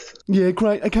 Yes. Yeah,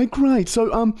 great. Okay, great.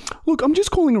 So, look, I'm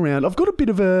just calling around. I've got a bit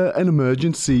of an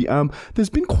emergency. There's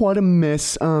been quite a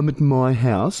mess at my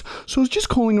house, so I was just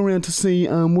calling around to see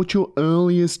what your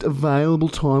earliest available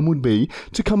time would be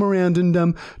to come around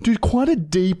and do quite a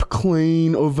deep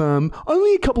clean of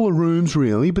only a couple of rooms,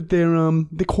 really, but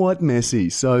they're quite messy.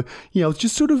 So, yeah, I was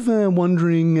just sort of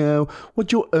wondering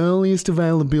what your earliest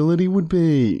availability would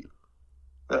be.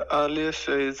 The earliest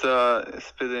is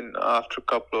within after a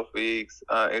couple of weeks.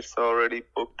 It's already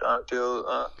booked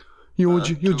until. You're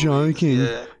 2 joking.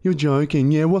 weeks, yeah. You're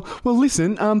joking. Yeah. Well.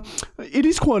 Listen. It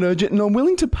is quite urgent, and I'm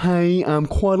willing to pay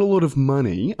quite a lot of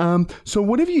money. So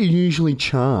whatever you usually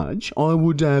charge, I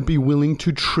would be willing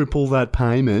to triple that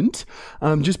payment.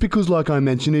 Just because, like I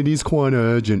mentioned, it is quite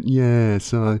urgent. Yeah.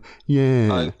 So yeah.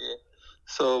 Okay.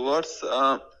 So what's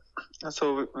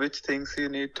so which things you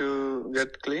need to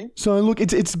get clean? So look,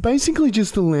 it's basically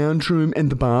just the lounge room and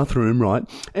the bathroom, right?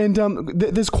 And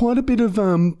there's quite a bit of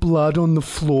blood on the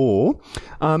floor,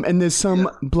 and there's some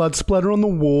blood splatter on the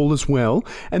wall as well.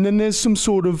 And then there's some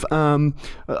sort of,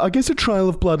 I guess, a trail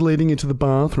of blood leading into the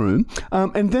bathroom.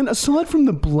 And then aside from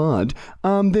the blood,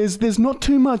 there's not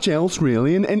too much else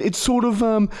really, and it's sort of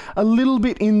a little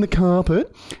bit in the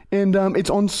carpet, and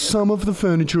it's on some of the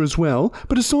furniture as well.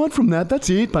 But aside from that, that's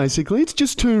it basically. It's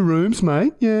just 2 rooms,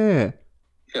 mate. Yeah.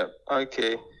 Yeah.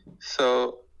 Okay.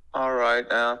 So all right.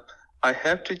 I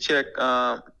have to check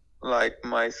like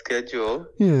my schedule.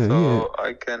 Yeah, So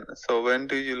I can. So when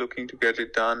do you looking to get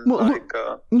it done? Well, like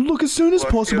Look, as soon as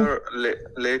what's possible. your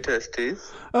latest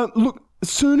is? Look, as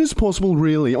soon as possible,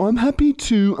 really. I'm happy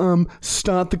to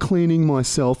start the cleaning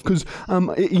myself because,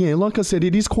 yeah, like I said,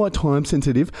 it is quite time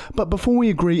sensitive. But before we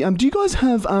agree, do you guys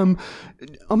have? I'm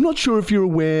not sure if you're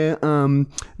aware.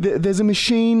 There's a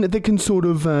machine that can sort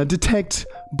of detect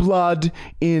blood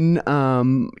in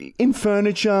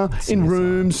furniture, in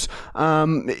rooms.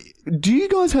 Do you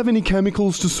guys have any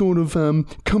chemicals to sort of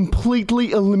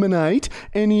completely eliminate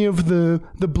any of the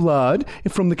blood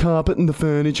from the carpet and the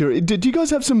furniture? Do you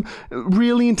guys have some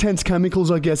really intense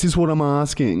chemicals, I guess, is what I'm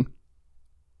asking?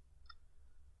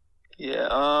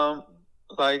 Yeah.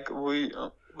 Like we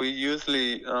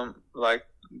usually like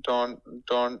don't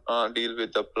deal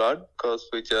with the blood because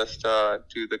we just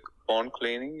do the bone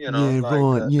cleaning, you know. Yeah, like,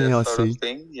 right. Yeah, that I sort see. Of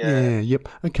thing. Yeah. Yep.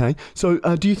 Okay. So,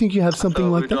 do you think you have something So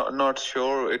like that? we're not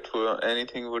sure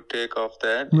anything would take off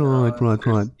that. Right.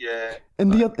 Yeah.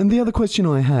 And the other question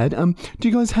I had, do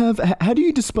you guys have? How do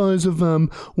you dispose of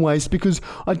waste? Because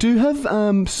I do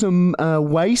have some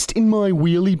waste in my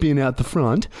wheelie bin out the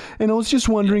front, and I was just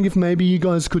wondering if maybe you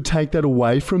guys could take that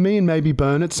away from me and maybe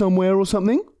burn it somewhere or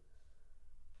something.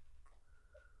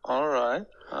 All right.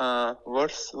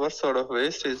 What sort of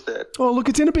waste is that? Oh, look,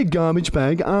 it's in a big garbage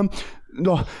bag.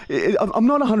 No, I'm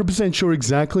not 100% sure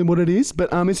exactly what it is, but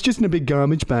it's just in a big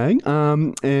garbage bag.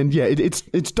 And yeah,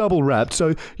 it's double wrapped,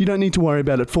 so you don't need to worry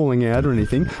about it falling out or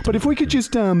anything. But if we could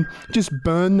just burn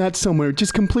that somewhere,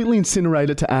 just completely incinerate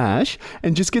it to ash,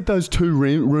 and just get those 2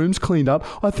 rooms cleaned up,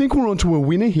 I think we're onto a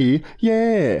winner here.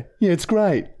 Yeah, it's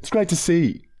great. It's great to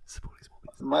see.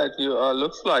 Mate, you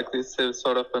looks like this is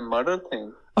sort of a murder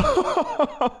thing.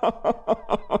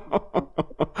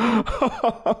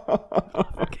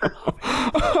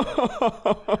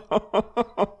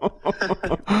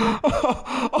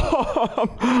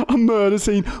 A murder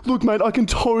scene. Look, mate, I can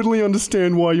totally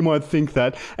understand why you might think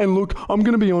that. And look, I'm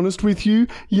going to be honest with you.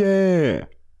 Yeah.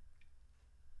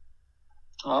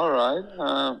 All right.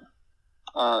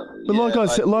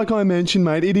 But like I mentioned,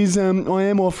 mate, it is. I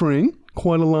am offering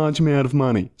quite a large amount of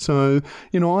money. So,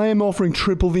 I am offering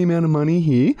triple the amount of money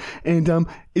here, and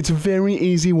it's very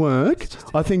easy work.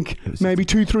 I think maybe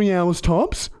 2-3 hours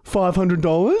tops,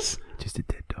 $500. Just a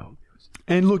dead dog.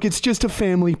 And look, it's just a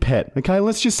family pet. Okay,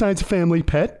 let's just say it's a family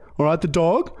pet. All right, the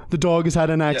dog has had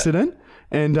an accident.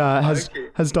 And has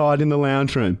died in the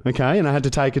lounge room, okay? And I had to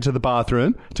take it to the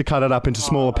bathroom to cut it up into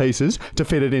smaller pieces to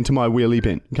fit it into my wheelie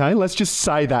bin, okay? Let's just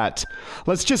say that.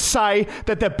 Let's just say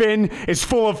that the bin is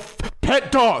full of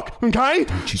pet dog, okay?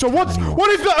 So what is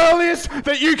the earliest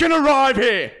that you can arrive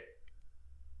here?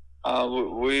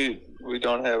 We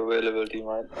don't have availability,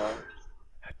 mate.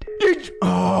 He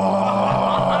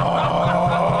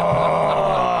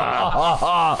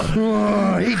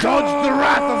dodged the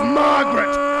wrath of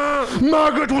Margaret.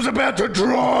 Margaret was about to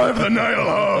drive the nail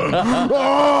home.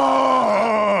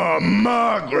 Oh,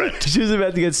 Margaret. She was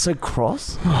about to get so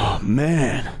cross. Oh,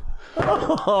 man. He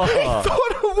thought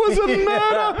it was a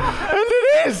murder, and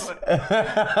it is.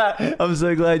 I'm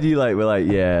so glad you were like,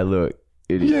 yeah, look.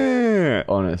 It is. Yeah.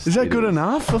 Honest. Is that good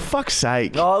enough? For fuck's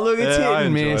sake. Oh, look, it's Yeah, hit I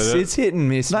and enjoyed miss. it. It's hit and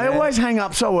miss. They man. always hang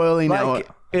up so early now.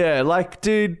 Yeah,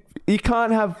 dude, You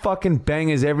can't have fucking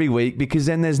bangers every week because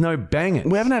then there's no bangers.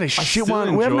 We haven't had a shit still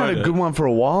one. We haven't had enjoyed a it. good one for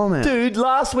a while now. Dude,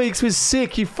 last week's was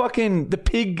sick. You fucking the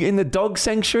pig in the dog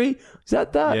sanctuary. Is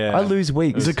that? Yeah. I lose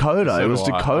weeks. Dakota. It was So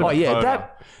do I. Dakota. Oh yeah, Dakota.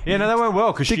 that. Yeah, no, that went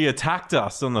well because she attacked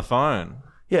us on the phone.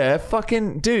 Yeah,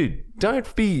 fucking dude.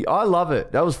 Don't be. I love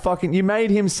it. That was fucking. You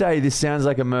made him say this sounds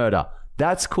like a murder.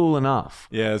 That's cool enough.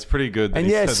 Yeah, it's pretty good. that And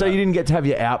he yeah, said so that. you didn't get to have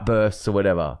your outbursts or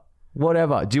whatever.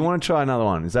 Whatever. Do you want to try another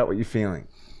one? Is that what you're feeling?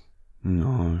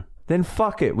 No. Then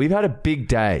fuck it. We've had a big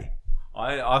day.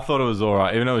 I thought it was all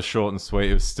right. Even though it was short and sweet,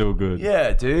 it was still good.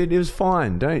 Yeah, dude. It was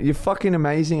fine. You're fucking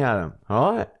amazing, Adam.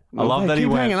 All right. I love that he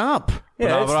keep went. hanging up. Yeah,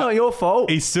 no, it's but not your fault.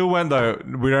 He still went though.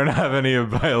 We don't have any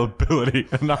availability,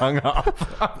 and hung up.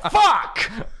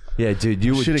 Fuck! Yeah, dude,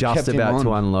 you were Should've just kept him about on.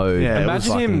 to unload. Yeah,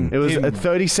 Imagine him. It was him-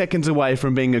 30 seconds away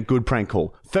from being a good prank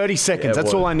call. 30 seconds.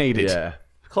 That's all I needed. Yeah.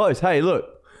 Close. Hey, look.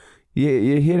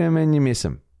 You hit him and you miss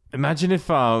him. Imagine if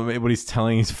what he's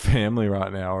telling his family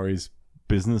right now or his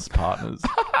business partners.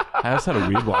 I just had a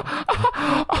weird one.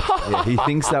 Yeah, he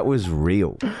thinks that was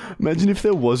real. Imagine if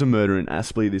there was a murder in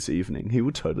Aspley this evening. He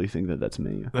would totally think that that's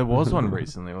me. There was one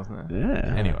recently, wasn't there?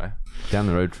 Yeah. Anyway, Down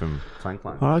the road from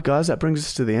Flankline. All right, guys, that brings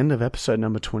us to the end of episode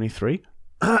number 23.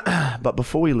 But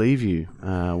before we leave you,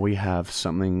 we have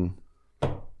something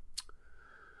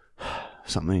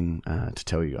to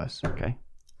tell you guys, okay?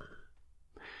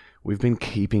 We've been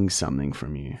keeping something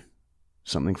from you,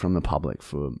 something from the public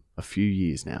for a few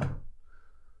years now.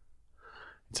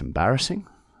 It's embarrassing.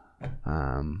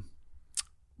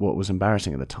 Well, it was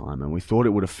embarrassing at the time, and we thought it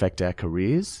would affect our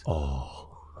careers.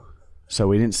 So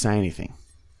we didn't say anything.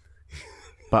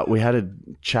 But we had a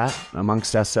chat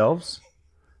amongst ourselves,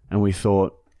 and we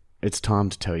thought, it's time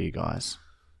to tell you guys.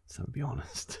 So be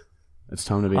honest. It's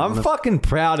time to be I'm honest. fucking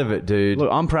proud of it, dude. Look,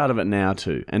 I'm proud of it now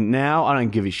too. And now I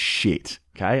don't give a shit,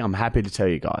 okay? I'm happy to tell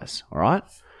you guys, all right?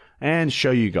 And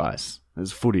show you guys.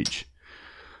 There's footage.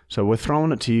 So we're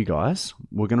throwing it to you guys.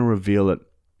 We're going to reveal it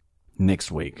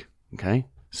next week, okay?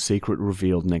 Secret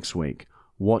revealed next week.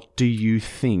 What do you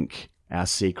think our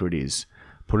secret is?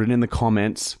 Put it in the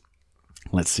comments.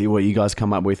 Let's see what you guys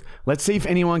come up with. Let's see if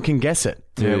anyone can guess it.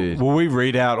 Dude. will we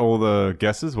read out all the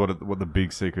guesses? What the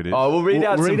big secret is? Oh, we'll read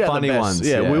out some the funny best. ones.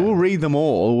 Yeah, we will read them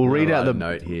all. We'll read out the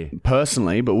note here.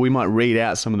 personally, but we might read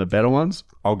out some of the better ones.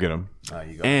 I'll get them.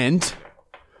 And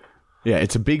yeah,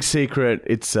 it's a big secret.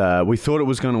 It's we thought it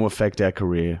was going to affect our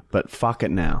career, but fuck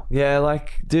it now. Yeah,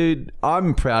 like, dude,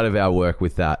 I'm proud of our work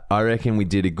with that. I reckon we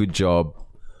did a good job.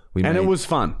 And it was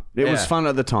fun. It was Yeah. fun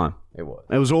at the time. It was.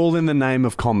 It was all in the name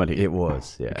of comedy. It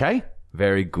was, yeah. Okay?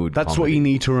 Very good That's what comedy. you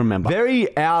need to remember.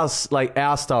 Very our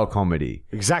style comedy,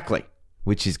 Exactly.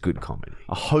 which is good comedy.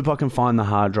 I hope I can find the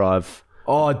hard drive.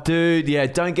 Oh, dude, yeah,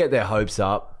 don't get their hopes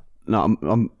up. No,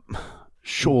 I'm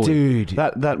surely. Dude.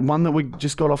 That one that we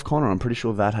just got off Connor, I'm pretty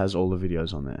sure that has all the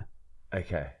videos on there.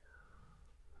 Okay.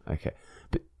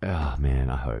 But, oh, man,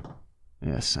 I hope.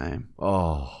 Yeah, same.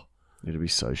 Oh, It'll be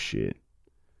so shit.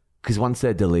 because once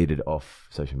they're deleted off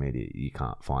social media, you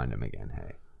can't find them again,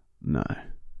 hey? No.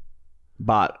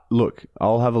 But look,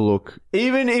 I'll have a look.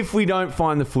 Even if we don't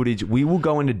find the footage, we will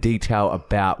go into detail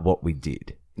about what we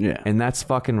did. Yeah. And that's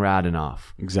fucking rad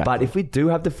enough. Exactly. But if we do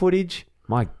have the footage,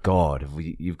 my God,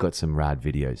 you've got some rad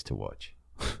videos to watch.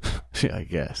 Yeah, I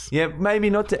guess. Yeah, maybe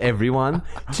not to everyone.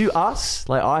 To us,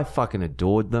 like, I fucking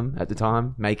adored them at the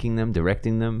time, making them,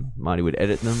 directing them. Marty would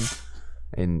edit them.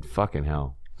 And fucking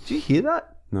hell. Did you hear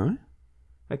that? No?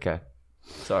 Okay.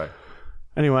 Sorry.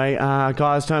 Anyway,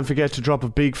 guys, don't forget to drop a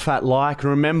big fat like.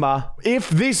 Remember, if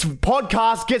this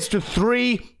podcast gets to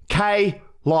 3K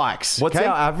likes, What's okay?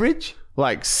 our average?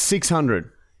 Like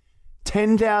 600.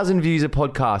 10,000 views a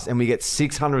podcast and we get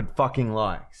 600 fucking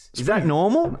likes. Is that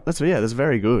normal? That's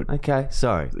very good. Okay,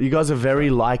 sorry. You guys are very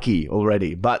likey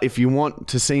already. But if you want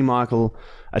to see Michael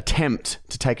attempt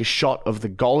to take a shot of the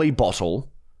golly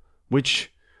bottle,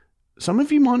 which some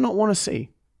of you might not want to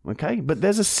see, okay? But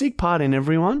there's a sick part in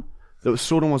everyone that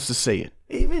sort of wants to see it.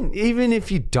 Even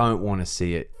if you don't want to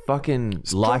see it, fucking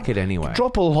like it anyway.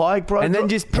 Drop a like, bro. and then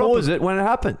just pause it when it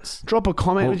happens. Drop a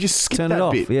comment Or and just skip turn that it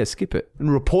off. bit Yeah, skip it. and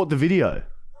report the video.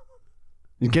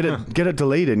 And get it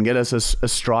deleted and get us a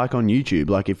strike on YouTube,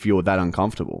 like if you're that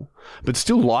uncomfortable. But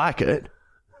still like it.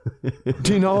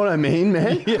 Do you know what I mean,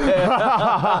 man?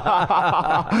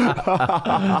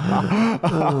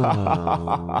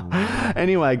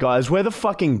 Anyway, guys, we're the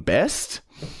fucking best.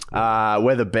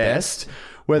 We're the best.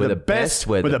 We're the best.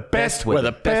 We're the best. We're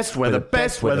the best. We're the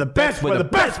best. We're the best. We're the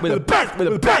best. We're the best. We're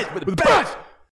the best. We're the best.